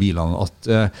V12-bilene, at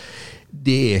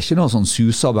det ikke noe sånn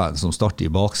susaband som starter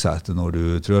i baksetet når du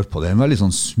trør på det. Det en veldig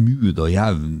sånn smooth og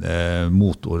jevn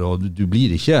motor, og du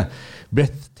blir ikke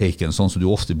breathtaken sånn som du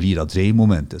ofte blir av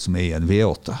dreiemomentet som i en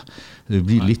V8. Det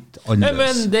blir litt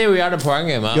annerledes. Men det jo gjerne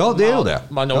poenget med det jo det.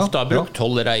 Man ofte har brukt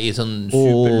tollere i sånn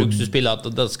superluksusspill at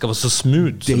det skal være så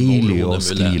smooth som deilig å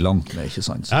skli langt med, ikke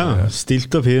sant? Ja,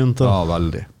 stilt og fint. Ja,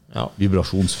 veldig.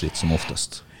 Vibrasjonsfritt som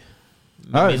oftest.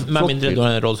 Med mindre du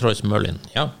har en Rolls-Royce Merlin.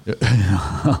 Ja.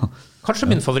 Kanskje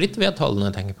min favoritt-vedtall når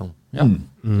jeg tenker på den. Ja,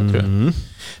 det tror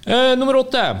jeg. Nummer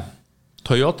 8.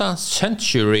 Toyota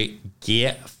Century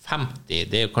G50.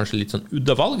 Det jo kanskje litt sånn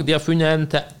uddevalg. De har funnet en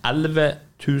til 11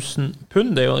 000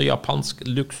 pund. Det jo japansk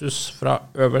luksus fra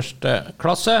øverste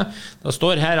klasse. Det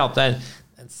står her at den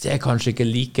ser kanskje ikke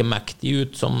like mektig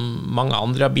ut som mange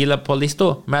andre biler på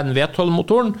lista, men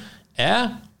V12-motoren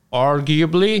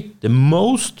arguably the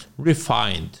most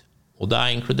refined. Og det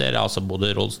inkluderer altså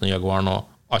både Rollsen og Jaguaren og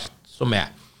alt som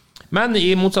Men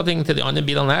i motsetning til de andre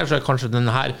bilene her, så kanskje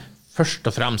denne her først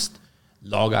og fremst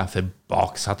laget for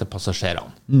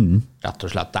baksetepassasjerene. Rett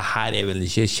og slett. Dette vel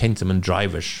ikke kjent som en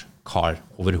drivers car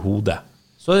overhodet.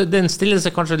 Så den stiller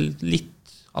seg kanskje litt,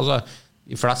 altså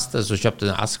de fleste som kjøpte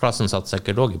den S-klassen satt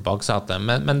sikkert også i baksetet,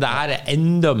 men det her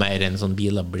enda mer en sånn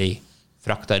bil å bli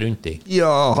frakta rundt i.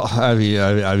 Ja, jeg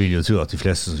vil jo tro at de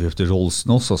fleste som kjøpte Rollsen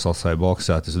også satt seg i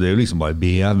baksetet, så det jo liksom bare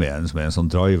BMW-en som en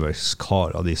sånn drivers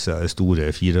car av disse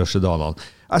store firehjulssedanene.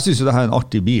 Jeg synes jo det her en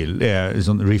artig bil,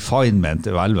 sånn refinement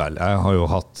vel. Jeg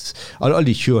har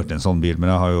aldri kjørt en sånn bil, men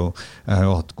jeg har jo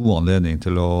hatt god anledning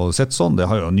til å sette sånn. Det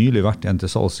har jo nylig vært en til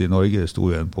salgs i Norge, det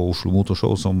stod en på Oslo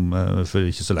Motorshow som for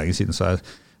ikke så lenge siden, så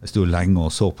jeg stod lenge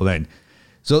og så på den.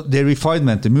 Så det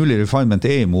refinement, det mulige refinement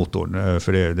I motoren,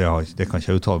 for det kan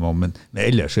ikke jeg uttale meg om, men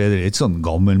ellers så det litt sånn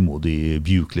gammelmodig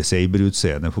Buick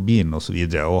LeSabre-utseende på bilen og så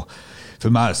videre, og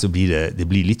for meg så blir det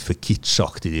blir litt for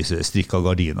kitschaktig, disse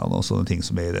strikkagardinene og sånne ting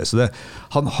som I det. Så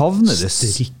han havner det...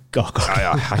 Strikkagardiner?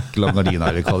 Ja, heklagardiner,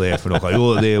 eller hva det for noe.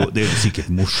 Jo, det jo sikkert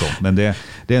morsomt, men det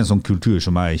en sånn kultur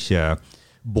som jeg ikke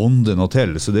bonder noe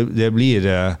til. Så det blir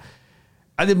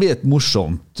et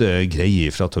morsomt greie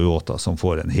fra Toyota som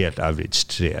får en helt average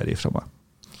 3 fra meg.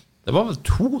 Det var vel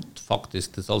 2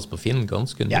 faktisk til salgs på Finn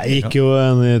ganske nytt. Jeg gikk jo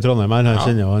en I Trondheim her, jeg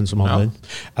kjenner jo han som hadde den.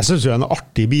 Jeg synes jo en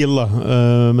artig bil da,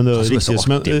 men det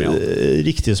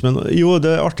riktig som en... Jo,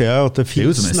 det artige at det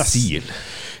finnes... Det jo som en stil.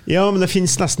 Ja, men det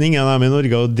finnes nesten ingen av dem I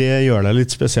Norge, og det gjør det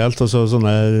litt spesielt. Altså,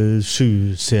 sånne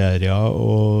 7-serier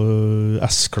og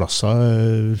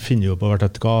S-klasser finner jo på hvert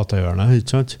et gatehjørne,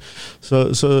 ikke sant?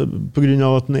 Så på grunn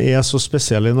av at den så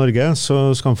spesiell I Norge, så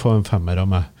skal han få en 5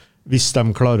 av meg. Hvis de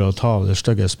klarer å ta av de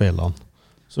stygge speilene.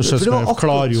 Så synes vi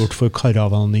klargjort for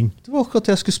karavaning. Det var akkurat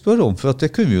det jeg skulle spørre om, for det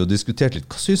kunne vi jo diskutert litt.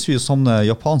 Hva synes vi om sånne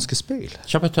japanske speil?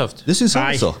 Kjempetøft. Det synes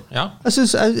jeg også. Ja. Jeg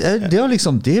synes, det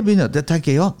liksom, det begynner, det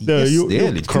tenker jeg, det jo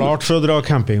litt klart for å dra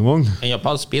campingvogn. En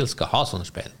japansk bil skal ha sånne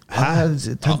speil.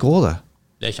 Jeg tenker også det.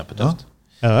 Det kjempetøft.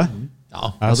 Ja. Det?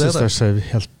 Ja. Jeg synes det ser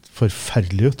helt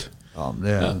forferdelig ut. Ja,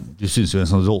 du synes jo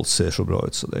en sånn Rolls ser så bra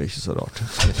ut, så det ikke så rart.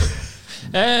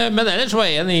 Men ellers var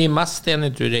jeg mest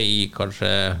enig tror jeg I kanskje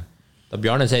da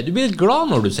Bjarne sier, du blir litt glad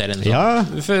når du ser en sånn. Ja,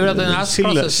 for at en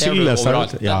S-klasse ser du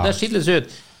overalt. Ja. Det skilles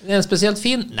ut. Er den spesielt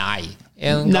fin? Nei.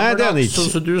 En gammel sånn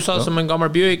som du sa, som en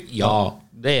gammel Buick? Ja,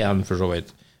 det en for så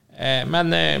vidt.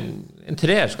 Men en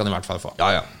 3 skal den I hvert fall få.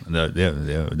 Ja.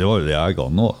 Det var jo det jeg ga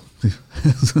nå.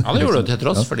 Ja, det gjorde du til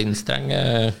tross for din strenge...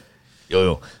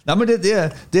 Jo. Nei, men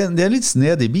det en litt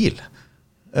snedig bil.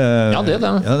 Ja, det det.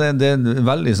 Ja, det en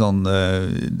veldig sånn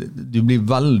du blir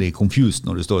veldig confused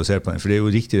når du står og ser på den, for det jo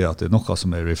riktig det at det noe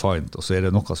som refined, og så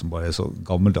det noe som bare så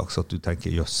gammeldags at du tenker,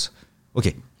 jøss.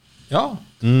 Ok. Ja.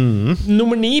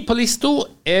 Nummer 9 på listo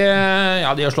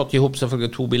ja, de har slått ihop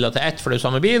selvfølgelig 2 biler til 1 for det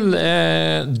samme bil.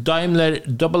 Daimler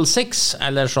Double Six,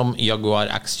 eller som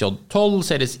Jaguar XJ12,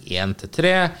 series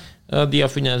 1-3. De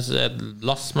har funnet et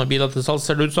lass med biler til salg,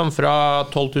 ser det ut som, fra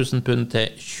 12 000 pund til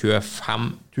 25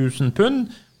 000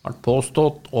 pund. Har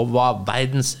påstått å være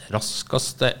verdens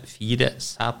raskeste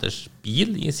 4-seters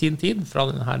bil I sin tid, fra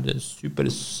den her Super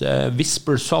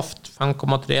Whispersoft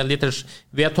 5,3 liters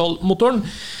V12-motoren.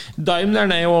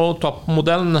 Daimleren jo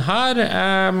toppmodellen her.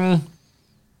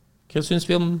 Hva synes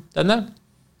vi om denne?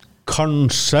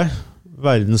 Kanskje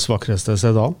verdens vakreste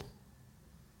sedan,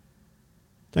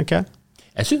 tenker jeg.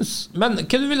 Jeg synes, men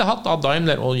hva du ville hatt av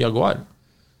Daimler og Jaguar?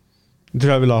 Jeg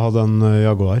tror jeg ville ha den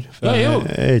Jaguar. For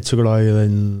jeg ikke så glad I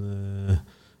den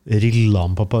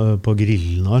rillene på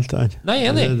grillen og alt det der. Nei,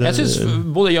 enig. Jeg synes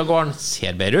både Jaguaren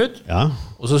ser bedre ut,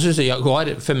 og så synes jeg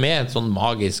Jaguar for meg et sånn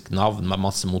magisk navn med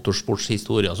masse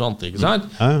motorsportshistorie og sånt, ikke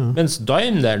sant? Mens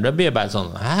Daimler, det blir bare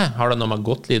sånn, har det noe med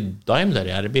Gottlieb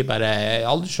Daimler? Det blir bare, jeg har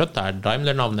aldri skjøtt det her,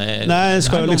 Daimler-navnet. Nei, det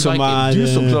skal jo liksom være... Du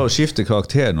som klarer å skifte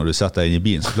karakter når du setter deg inn I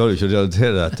bilen, så klarer du ikke å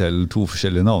relatere deg til 2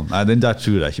 forskjellige navn. Nei, den der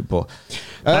tror jeg ikke på.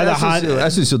 Jeg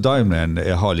synes jo Daimleren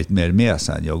har litt mer med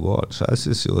seg enn Jaguar, så jeg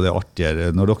synes jo det artigere.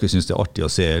 Når dere synes det artig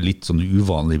å se litt sånne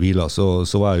uvanlige biler, så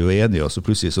var jeg jo enig, og så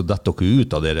plutselig så detter dere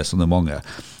ut av det resonemanget.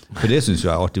 For det synes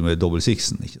jeg artig med Double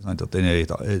Sixen, ikke sant? At den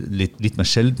litt mer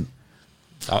sjelden.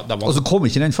 Og så kom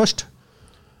ikke den først.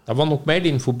 Det var nok mer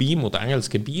din fobi mot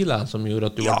engelske biler som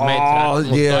gjorde at du var mer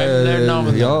trett mot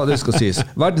Daimler-navnet. Ja, det skal sies.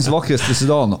 Verdens vakreste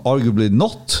sedan, arguably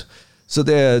not. Så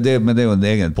men det jo en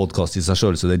egen podcast I seg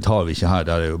selv, så den tar vi ikke her.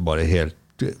 Det jo bare helt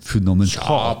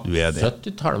fundamentalt uenig.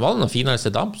 70-tallet, var det noe finere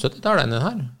sedan på 70-tallet enn den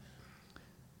her?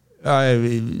 Ja,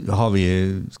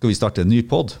 skal vi starte en ny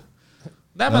podd?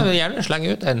 Nei, men vi gjerne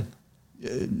slenge ut en.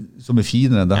 Som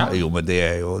finere enn det her? Jo, men det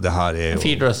her jo...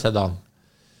 4-dørs sedan.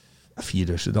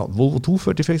 4-dørs sedan. Volvo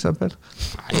 240 for eksempel?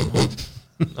 Nei,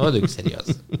 nå du ikke seriøs.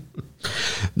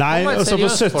 Nei, altså på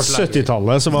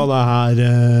 70-tallet så var det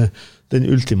her... den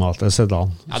ultimate sedan,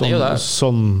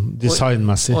 sånn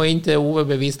designmessig. Og inntil Ove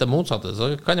beviste motsatte, så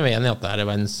kan jeg være enig at det er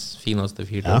verdens fineste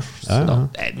 4-dørs sedan.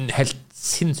 Det en helt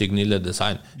sinnssykt nydelig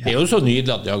design. Det jo så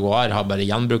nydelig at Jaguar har bare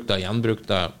gjenbrukt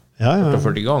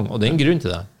 40 ganger, og det en grunn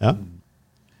til det.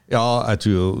 Ja, jeg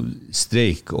tror jo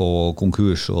streik og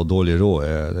konkurs og dårlig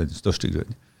råd den største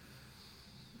grunnen.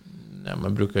 Nei,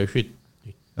 man bruker jo ikke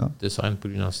design på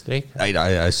grunn av streik. Nei,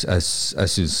 jeg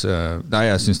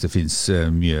synes det finnes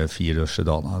mye 4-dørs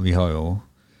sedaner. Vi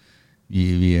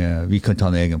vi kan ta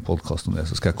en egen podcast om det,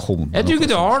 så skal jeg komme med jeg tror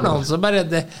ikke du har noen, så bare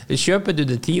kjøper du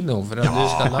det Tino for at du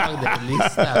skal lage det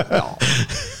liste.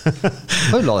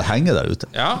 Bare la det henge der ute.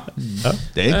 Ja.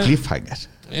 Det en cliffhanger.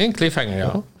 En cliffhanger,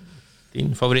 ja.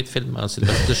 Din favorittfilm av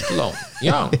Sylvester Stallone.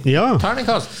 Ja,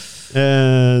 terningkast.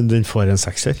 Den får en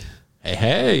 6-er.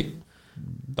 Hei.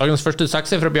 Dagens første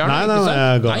 6-er fra Bjarne. Nei,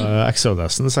 jeg ga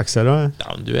Exodus-en 6-er.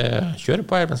 Ja, men du kjører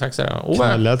på her med 6-er.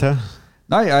 Knaller til.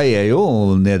 Nei, jeg jo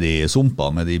nede I sumpa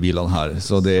med de bilene her,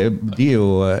 så de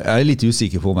jo, jeg litt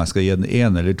usikker på om jeg skal gi den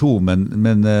 1 eller 2,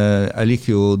 men jeg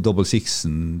liker jo Double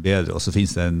Sixen bedre, og så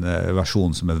finnes det en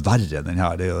versjon som verre enn den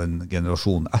her, det jo en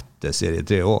generasjon etter serie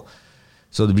 3 også,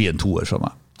 så det blir en 2-er fra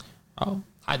meg. Ja,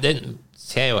 nei, den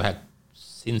ser jo helt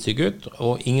sinnssyk ut,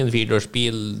 og ingen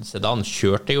 4-dørsbil sedan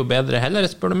kjørte jo bedre heller,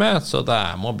 spør du meg, så det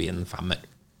må bli en 5-er,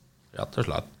 rett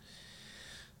og slett.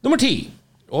 Nummer 10.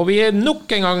 Og vi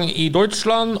nok en gang I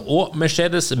Deutschland, og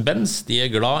Mercedes-Benz, de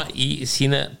glad I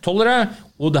sine 12-ere,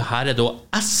 og det her da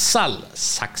SL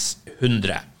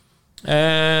 600.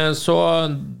 Så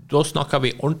da snakker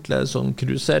vi ordentlig sånn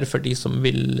cruiser for de som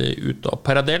vil ut og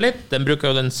paradere litt. Den bruker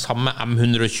jo den samme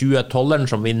M120-12-eren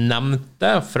som vi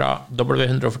nevnte fra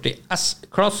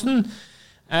W140S-klassen.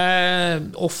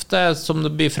 Ofte som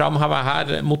det blir fremhevet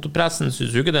her, motorpressen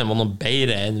synes jo ikke den var noe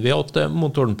bedre enn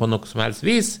V8-motoren på noe som helst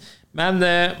vis, men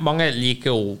mange liker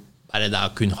jo bare det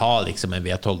å kunne ha liksom en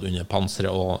V12 under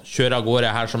panseret og kjøre av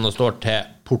gårde her som det står til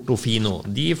Portofino.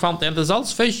 De fant en til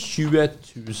salgs for 20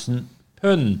 000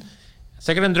 pund.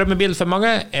 Sikkert en drømmebil for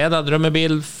mange. Det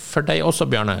drømmebil for deg også,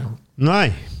 Bjarne? Nei,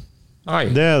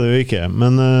 det det jo ikke.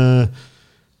 Men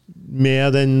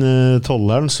med den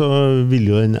 12-eren så vil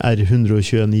jo den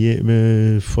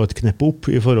R129 få et knepp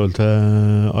opp I forhold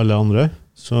til alle andre.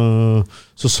 Så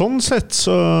sånn sett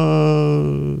så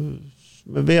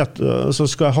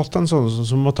skal jeg hatt en sånn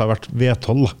så måtte jeg vært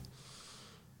V12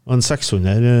 og en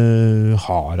 600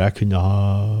 har jeg kunnet ha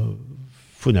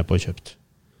funnet på å kjøpt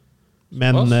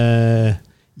men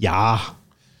ja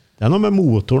det noe med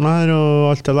motoren her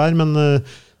og alt det der men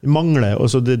det mangler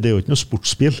altså det jo ikke noe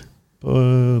sportsbil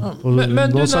men du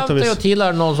nevnte jo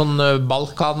tidligere noen sånn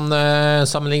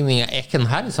Balkan-sammenligninger ikke den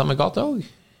her I samme gate også?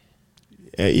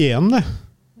 Igjen det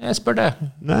Jeg spør det.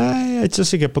 Nei, jeg ikke så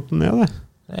sikker på at den det.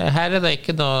 Her det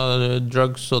ikke noe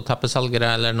drugs og tappeselgere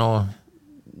eller noe?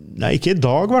 Nei, ikke I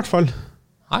dag I hvert fall.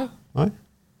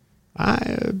 Nei,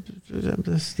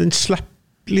 den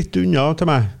slipper litt unna til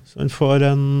meg. Så den får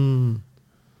en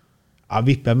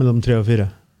vippe mellom 3 og 4.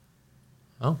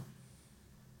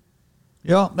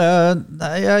 Ja,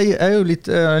 jeg jo litt,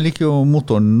 jeg liker jo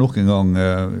motoren nok en gang.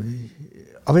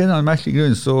 Av en eller annen merkelig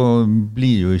grunn så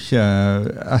blir jo ikke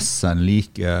S-en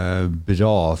like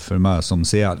bra for meg som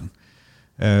CL-en.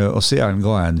 Og CL-en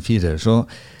ga jeg en 4. Så,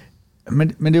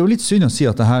 men det jo litt synd å si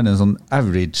at det her en sånn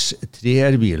average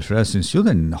 3-bil, for jeg synes jo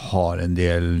den har en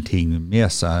del ting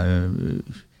med seg.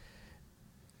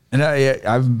 Men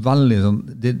jeg veldig sånn,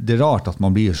 det rart at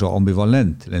man blir så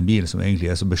ambivalent til en bil som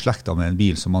egentlig så beslektet med en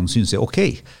bil som man synes ok.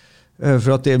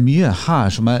 For at det mye her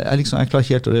som jeg klarer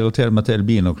ikke helt å relatere meg til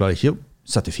bilen og klarer ikke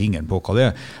sette fingeren på hva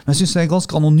det men jeg synes det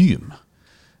ganske anonym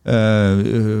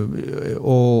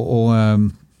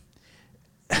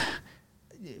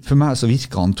for meg så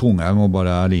virker han tung jeg må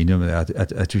bare ærlig innrømme det jeg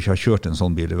tror ikke jeg har kjørt en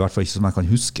sånn bil I hvert fall ikke som jeg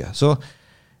kan huske så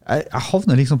jeg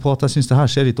havner liksom på at jeg synes det her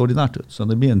ser litt ordinært ut så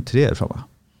det blir en 3 fra meg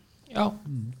ja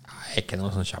jeg ikke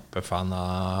noen sånn kjappefan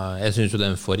jeg synes jo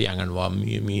den forgjengeren var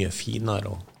mye finere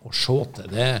å se til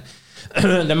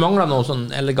det mangler noe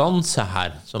sånn eleganse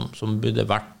her som burde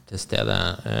vært til stede.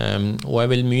 Og jeg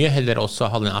vil mye heller også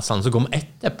ha den S-en som kom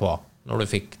etterpå, når du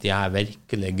fikk de her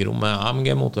virkelig gromme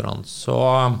AMG-motorene. Så,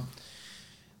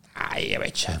 nei, jeg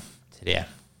vet ikke. 3.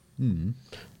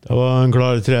 Det var en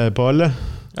klar 3 på alle.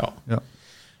 Ja.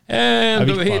 Da er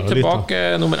vi tilbake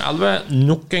nummer 11.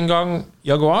 Nok en gang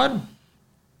Jaguar.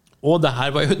 Og det her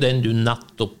var jo den du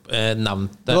nettopp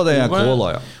nevnte. Det var det jeg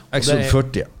kåla, ja.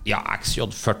 XJ40. Ja,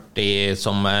 XJ40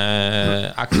 som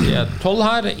XJ12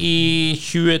 her I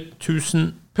 20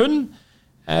 000 pund.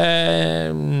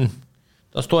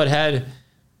 Det står her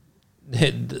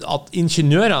at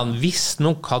ingeniørene visst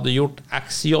nok hadde gjort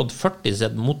XJ40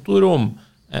 sitt motorrom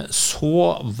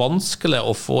så vanskelig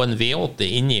å få en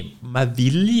V8 inn I med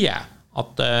vilje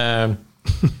at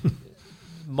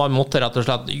man måtte rett og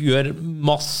slett gjøre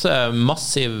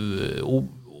massiv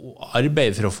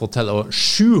arbeid for å få til å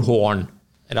 7-håren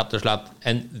rett og slett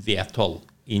en V12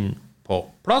 inn på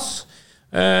plass.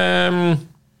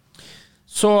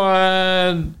 Så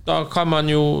da kan man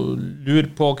jo lure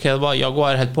på hva det var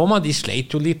Jaguar helt på med. De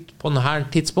sleit jo litt på denne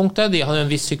tidspunktet. De hadde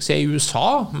en viss suksess i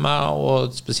USA med å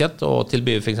spesielt å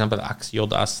tilby for eksempel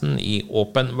XJS-en i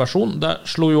åpen versjon. Det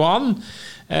slo jo an.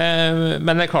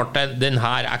 Men det klart, den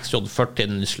her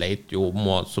XJ40 sleit jo,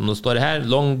 som det står her,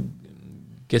 long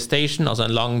gestation, altså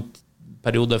en lang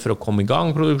periode for å komme i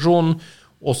gang produksjonen,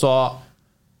 og så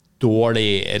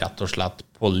dårlig, rett og slett,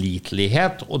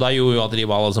 pålitelighet, og det gjorde jo at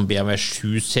rivaler som BMW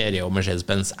 7-serie og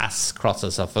Mercedes-Benz S-klasse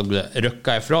selvfølgelig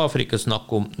røkket ifra, for ikke å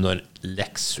snakke om når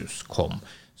Lexus kom.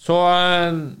 Så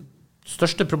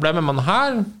største problemet man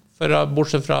har,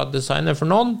 bortsett fra designer for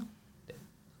noen,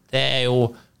 det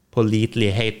jo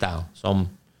påliteligheten, som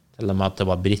til og med at det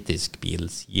var britisk bil,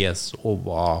 sies, og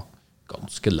var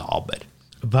ganske laber.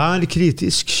 Vær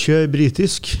kritisk, kjør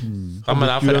britisk. Du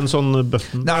en sånn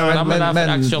button.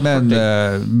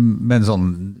 Men sånn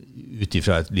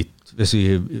utifra et litt, hvis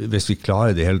vi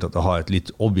klarer det hele tatt å ha et litt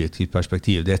objektivt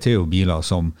perspektiv, dette jo biler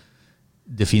som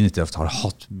definitivt har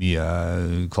hatt mye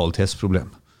kvalitetsproblem.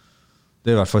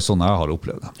 Det I hvert fall sånn jeg har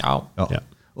opplevd det. Ja.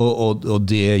 Og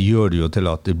det gjør det jo til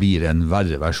at det blir en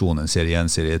verre versjon enn serie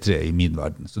 1, serie 3 I min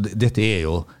verden. Så dette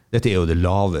jo det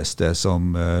laveste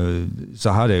som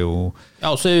så her jo ja,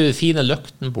 og så jo fine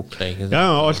løkten borte ikke sant?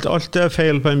 Ja, alt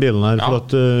feil på den bilen her for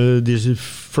at de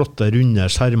flotte runde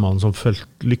skjermene som følte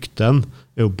lykten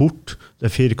jo bort,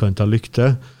 det firkantet lykte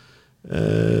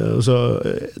så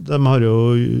de har jo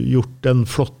gjort en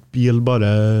flott bil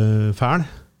bare fæl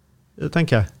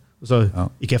tenker jeg altså,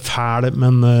 ikke fæl,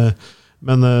 men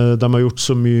de har gjort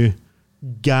så mye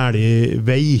gærlig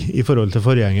vei I forhold til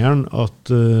forgjengeren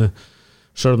at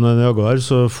selv om den Jaguar,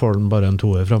 så får den bare en 2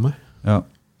 fra meg. Ja.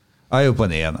 Jeg jo på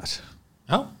en 1.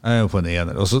 Ja. Jeg jo på en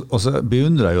 1. Og så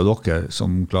beundrer jeg jo dere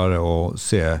som klarer å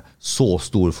se så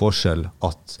stor forskjell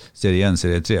at serie 1,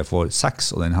 serie 3 får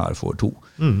 6, og den her får 2.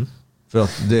 For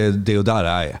at det jo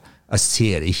der jeg Jeg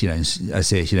ser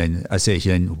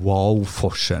ikke den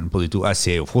wow-forskjellen på de to. Jeg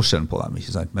ser jo forskjellen på dem,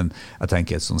 ikke sant? Men jeg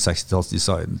tenker et sånn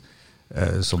 60-tallsdesign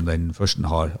som den første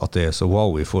har, at det så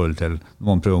wow I forhold til når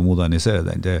man prøver å modernisere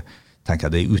den, det tenker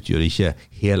jeg det utgjør ikke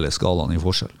hele skalaen I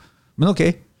forskjell. Men ok.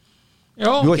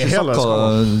 Ja, du har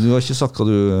ikke sagt hva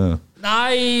du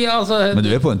Nei, altså Men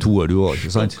du på en 2 du også,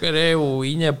 ikke sant? Dere jo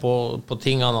inne på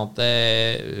tingene at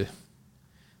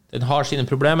den har sine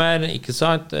problemer, ikke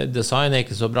sant? Designet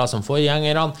ikke så bra som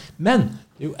forgjengerne, men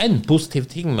det jo en positiv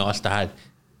ting med alt det her.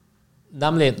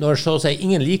 Nemlig, når så å si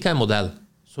ingen liker en modell,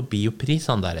 så blir jo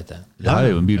prisene deretter. Det her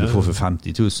jo en bil du får for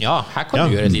 50 000. Ja, her kan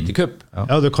du gjøre et lite kupp.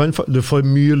 Ja, du får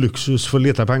mye luksus for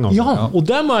lite penger. Ja, og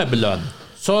det må jeg belønne.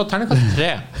 Så terningkast 3.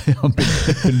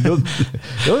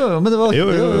 Jo, men det var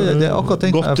det akkurat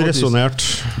tenkt godt resonert.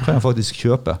 Kan jeg faktisk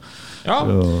kjøpe. Ja.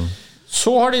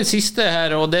 Så har de siste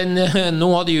her, og nå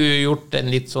har de jo gjort en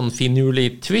litt sånn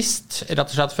finurlig twist, rett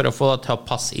og slett for å få det til å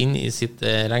passe inn I sitt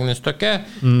regnestykke.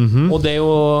 Og det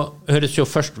høres jo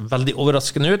først veldig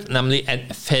overraskende ut, nemlig en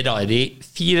Ferrari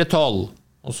 412.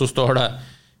 Og så står det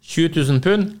 20 000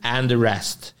 pund and the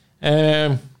rest.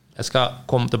 Jeg skal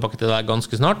komme tilbake til det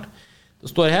ganske snart. Det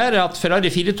står her at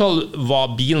Ferrari 412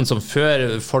 var bilen som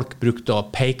før folk brukte å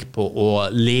peke på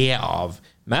og le av.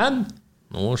 Men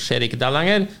nå skjer ikke det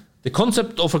lenger. The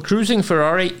concept of a cruising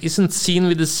Ferrari isn't seen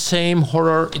with the same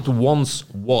horror it once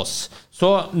was. Så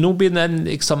nå blir den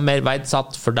liksom mer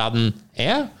verdsatt for det den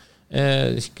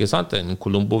ikke sant? Den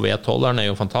Colombo V12-eren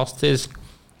jo fantastisk.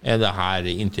 Det her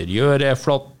interiøret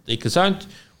flott, ikke sant?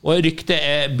 Og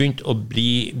ryktet begynt å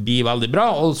bli veldig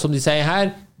bra, og som de sier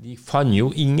her, de fant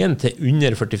jo ingen til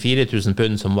under 44 000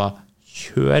 pund som var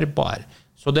kjørbar.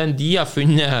 Så den de har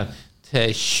funnet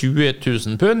til 20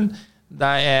 000 pund, det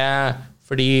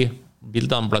fordi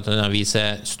bildene blant annet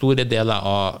viser store deler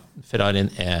av Ferrarien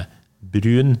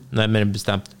brun, nærmere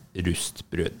bestemt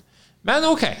rustbrun. Men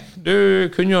ok, du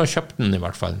kunne jo kjøpt den I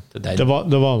hvert fall til deg. Det var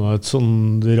noe et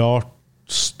sånn rart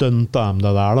stunt av dem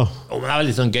det der da. Men det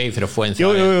litt sånn gøy for å få en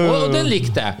Ferrari. Og den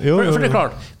likte jeg. For det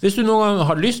klart, hvis du noen gang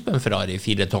har lyst på en Ferrari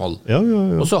 412,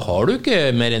 og så har du ikke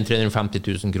mer enn 350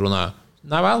 000 kroner,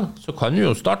 nei vel, så kan du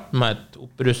jo starte med et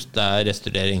opprustet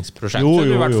restaureringsprosjekt. Så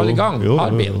er du I hvert fall I gang,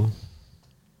 har bil.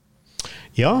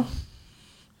 Ja.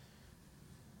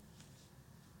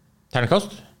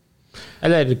 Ternekast?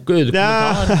 Eller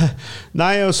kommentar?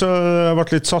 Nei, altså, jeg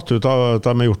ble litt satt ut av at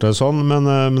de har gjort det sånn, men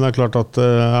det klart at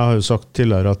jeg har jo sagt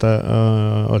tidligere at jeg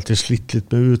alltid slitt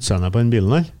litt med utseendet på den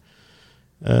bilen her.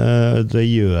 Det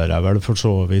gjør jeg vel for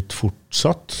så vidt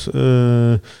fortsatt.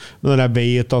 Men når jeg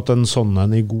vet at en sånn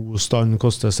en I god stand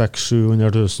koster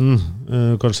 600 000-700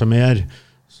 000, kanskje mer,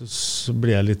 så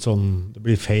blir jeg litt sånn, det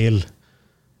blir feil,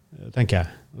 tenker jeg.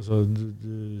 Altså,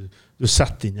 du du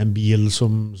setter inn en bil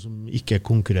som ikke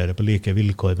konkurrerer på like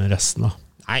vilkår med resten da.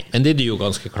 Nei, men det er de jo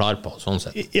ganske klar på, sånn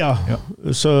sett. Ja,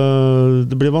 så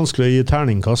det blir vanskelig å gi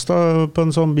terningkast da, på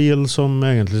en sånn bil som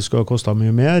egentlig skal koste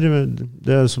mye mer.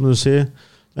 Det som du sier,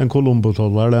 en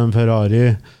Colombo-12, en Ferrari,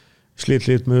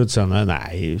 sliter litt med utseende.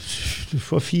 Nei, du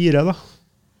får 4 da.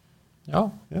 Ja.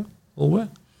 Ove?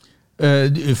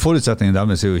 Forutsetningen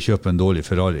deres er jo å kjøpe en dårlig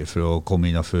Ferrari for å komme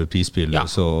innenfor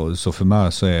prisbildet, så for meg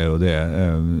så er jo det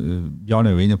Bjarne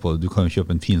er jo inne på det, du kan jo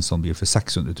kjøpe en fin sånn bil for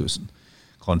 600 000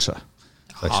 kanskje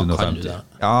 650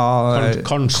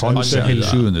 kanskje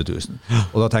 700 000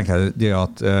 og da tenker jeg det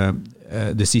at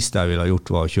det siste jeg ville ha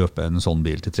gjort var å kjøpe en sånn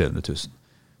bil til 300 000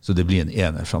 så det blir en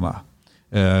ener fra meg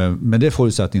men det er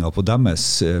forutsetningen på deres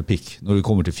pikk når vi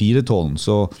kommer til 412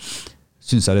 så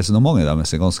synes jeg resonemanget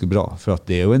deres er ganske bra, for at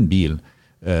det er jo en bil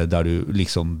der du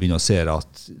liksom begynner å se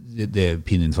at det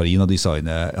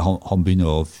Pininfarina-designet, han begynner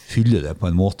å fylle det på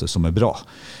en måte som er bra.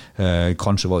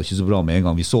 Kanskje var det ikke så bra med en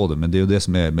gang vi så det, men det er jo det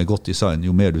som er med godt design.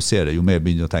 Jo mer du ser det, jo mer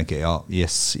begynner du å tenke, ja,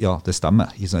 det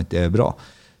stemmer, ikke sant? Det er bra.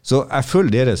 Så jeg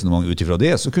føler det resonemanget ut ifra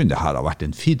det, så kunne det her ha vært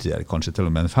en 4, kanskje til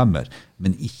og med en 5,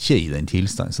 men ikke i den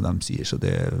tilstanden som de sier, så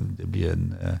det blir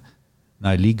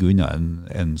ligger unna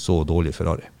en så dårlig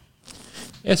Ferrari.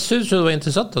 Jeg synes jo det var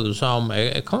interessant at du sa om,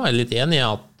 jeg kan være litt enig i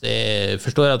at jeg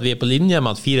forstår at vi er på linje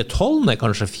med at 412 er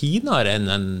kanskje finere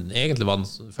enn egentlig var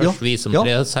først vi som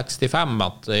 365,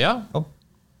 at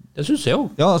det synes jeg jo.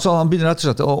 Ja, altså han begynner rett og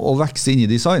slett å vekse inn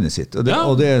i designet sitt, og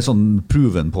det er sånn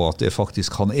proven på at det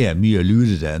faktisk, han er mye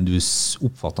lurere enn du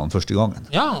oppfatter han første gangen.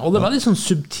 Ja, og det er veldig sånn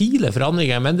subtile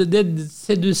forandringer, men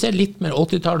du ser litt mer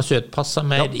 80-tallsøt, passer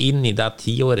mer inn i det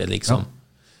 10-året liksom.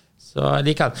 Så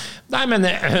jeg liker det. Nei, men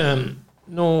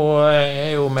nå er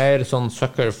jeg jo mer sånn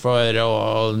sucker for å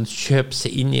kjøpe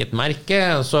seg inn i et merke,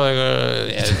 så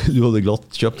du hadde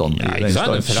glatt kjøpt han ikke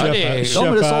sant? Ferrari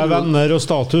kjøpe venner og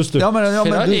status du.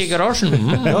 Ferrari i garasjen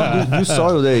du sa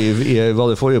jo det i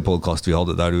det forrige podcast vi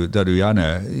hadde der du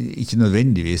gjerne ikke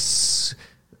nødvendigvis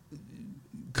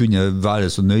kunne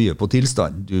være så nøye på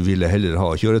tilstand, du ville heller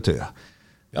ha kjøretøyet.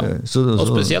 Og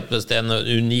spesielt hvis det er en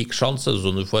unik sjanse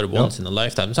som du får once in a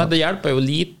lifetime. Så det hjelper jo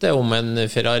lite om en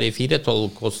Ferrari 412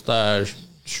 koster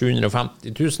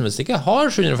 750 000 hvis jeg ikke har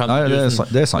 750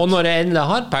 000. Det er sant. Og når jeg endelig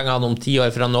har pengene om 10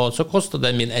 år fra nå, så koster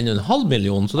den min 1,5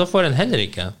 million, så da får den heller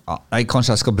ikke.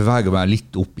 Kanskje jeg skal bevege meg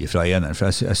litt opp ifra eneren,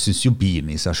 for jeg synes jo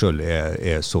bilen i seg selv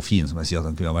er så fin som jeg sier at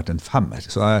den kunne ha vært en 5.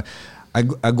 Så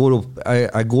jeg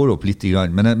går opp litt i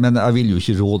grann, men jeg vil jo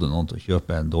ikke råde noen til å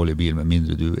kjøpe en dårlig bil med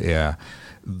mindre du er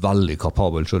veldig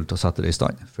kapabel selv til å sette det i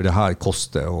stand. For det her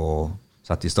koster å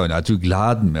sette i stand. Jeg tror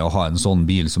gleden med å ha en sånn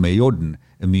bil som er i orden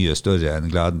er mye større enn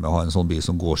gleden med å ha en sånn bil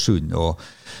som går sunn, og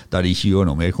der det ikke gjør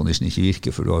noe om aircondition ikke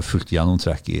virker, for du har fullt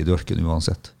gjennomtrekk i dørken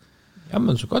uansett. Ja,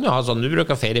 men så kan du ha sånn, du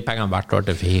bruker feriepengene hvert år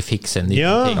til å fikse en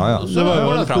liten ting. Ja. Så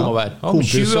går det fremover. Om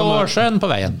 20 år så er den på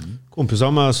veien.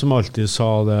 Kompiser med som alltid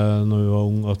sa det når vi var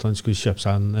ung, at han skulle kjøpe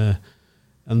seg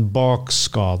en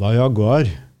bakskada Jaguar,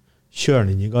 kjøre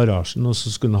den inn i garasjen, og så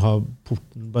skulle han ha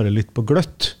porten bare litt på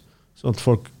gløtt, sånn at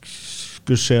folk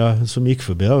skulle se, som gikk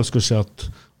forbi da, skulle se at,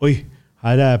 oi,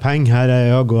 her er penger, her er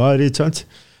Jaguar, ikke sant?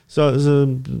 Så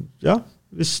ja,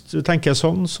 hvis du tenker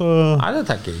sånn, så... Nei, det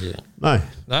tenker jeg ikke. Nei.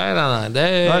 Det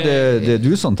er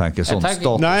du som tenker sånn,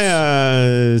 status. Nei,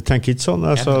 jeg tenker ikke sånn.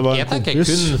 Jeg tenker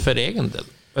kun for egen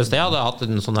del. Hvis jeg hadde hatt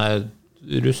en sånn her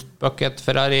rustbucket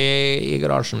Ferrari i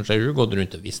garasjen, så har du gått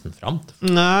rundt og vist den frem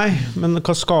til. Nei, men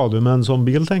hva skal du med en sånn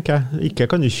bil, tenker jeg? Ikke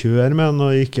kan du kjøre med den,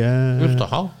 og ikke... Kult å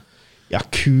ha. Ja,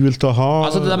 kult å ha.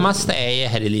 Altså, det meste jeg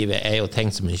er her i livet er jo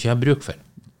ting som jeg ikke har bruk for.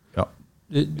 Ja,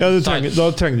 da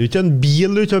trenger du ikke en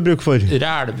bil du ikke har bruk for.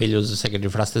 Ræl vil jo sikkert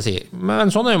de fleste si. Men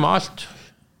sånn er jo med alt.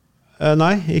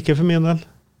 Nei, ikke for min del.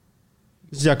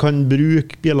 Hvis jeg kan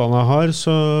bruke bilene jeg har,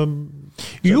 så...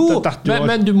 Jo,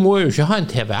 men du må jo ikke ha en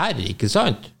TVR, ikke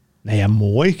sant? Nei, jeg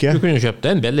må ikke. Du kunne jo kjøpt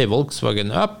en billig Volkswagen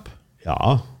Up.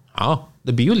 Ja,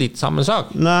 det blir jo litt samme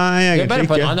sak. Nei, egentlig ikke. Det er bare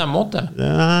på en annen måte.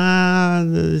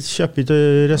 Nei, kjøp ikke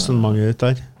resonemanget ditt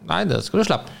der. Nei, det skal du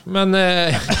slippe. Men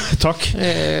takk.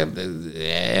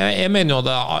 Jeg mener jo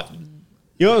det alt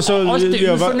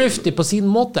er ufornuftig på sin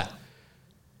måte.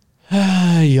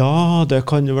 Ja, det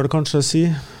kan du vel kanskje si.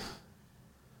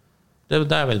 Det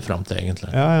er vel frem til,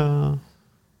 egentlig.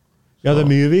 Ja, det er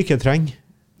mye vi ikke trenger.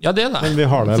 Ja, det er det. Men vi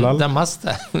har det, eller? Det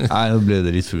meste. Nei, nå ble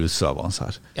det litt for utsavans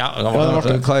her. Ja,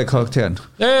 hva er karakteren?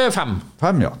 5.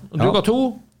 5, ja. Og du ga 2,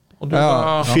 og du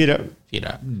ga 4.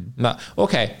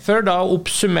 Ok, for da å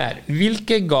oppsummere,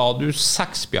 hvilke ga du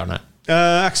 6, Bjarne?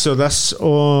 XJS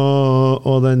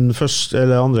og den første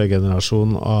eller andre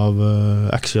generasjonen av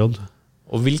XJ.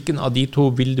 Og hvilken av de 2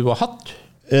 vil du ha hatt?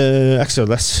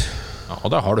 XJS. Ja,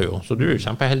 og det har du jo, så du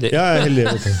kjempeheldig. Ja, jeg heldig,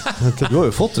 vet du. Du har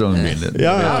jo fått drømmebilen din.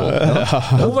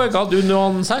 Hvorfor ga du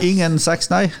noen 6? Ingen 6,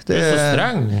 nei. Du så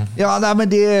streng. Ja, nei,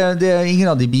 men det er ingen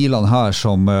av de bilene her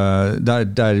som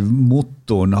der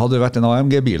motoren, hadde det vært en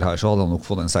AMG-bil her, så hadde han nok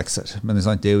fått en 6er. Men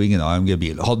det er jo ingen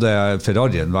AMG-bil. Hadde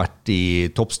Ferrarien vært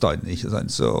i toppstand, ikke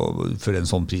sant, så for en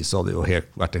sånn pris så hadde det jo helt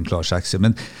vært en klar 6er.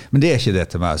 Men det er ikke det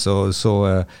til meg, så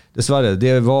dessverre,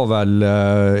 det var vel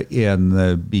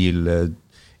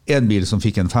en bil som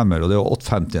fikk en 5er, og det var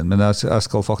 850, men jeg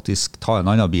skal faktisk ta en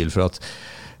annen bil, for at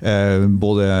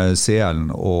både CL-en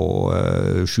og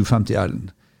 750L-en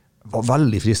var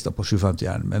veldig fristet på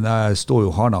 750L-en, men jeg står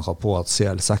jo hardnakket på at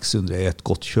CL 600 er et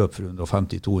godt kjøp for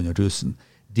 150-200 000.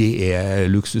 Det er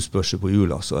luksusbørse på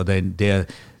jul, altså. Det er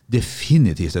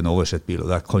definitivt en oversett bil,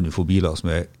 og der kan du få biler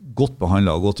som er godt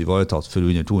behandlet og godt ivaretatt for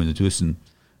under 200 000.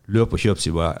 Løp og kjøp,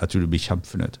 sier jeg tror du blir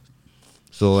kjempefornøyd.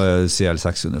 Så CL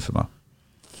 600 for meg.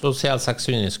 Så CL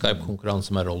 600 i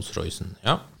Skype-konkurranse med Rolls-Roycen,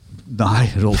 ja? Nei,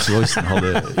 Rolls-Roycen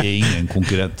er ingen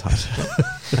konkurrent her.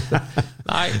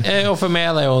 Nei, og for meg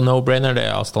er det jo no-brainer, det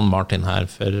er Aston Martin her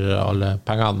for alle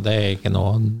pengene. Det er ikke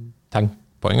noe å tenke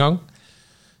på en gang.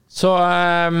 Så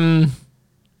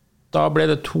da ble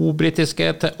det 2 britiske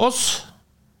til oss.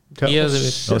 Vi er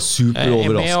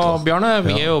superoverrasket. Med og Bjarne,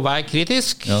 vi er jo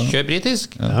værkritisk, kjør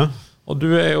britisk. Ja. Og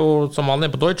du er jo som vanlig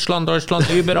på Deutschland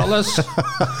über alles.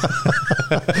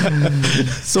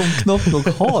 Som knapt nok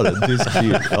har en tysk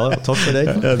fyr. Ja, takk for det.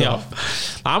 Ja.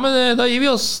 Nei, men da gir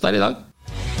vi oss der i dag.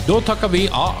 Da takker vi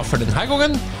av for denne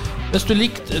gangen. Hvis du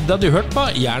likte det du hørte på,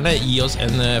 gjerne gi oss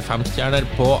en 5-stjerner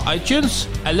på iTunes.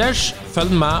 Ellers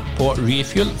følg med på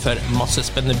Refuel for masse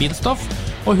spennende bilstoff.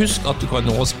 Og husk at du kan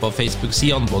nå oss på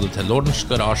Facebook-sidene både til Lordens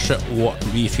Garasje og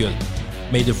Refuel.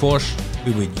 May the force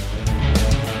be with you.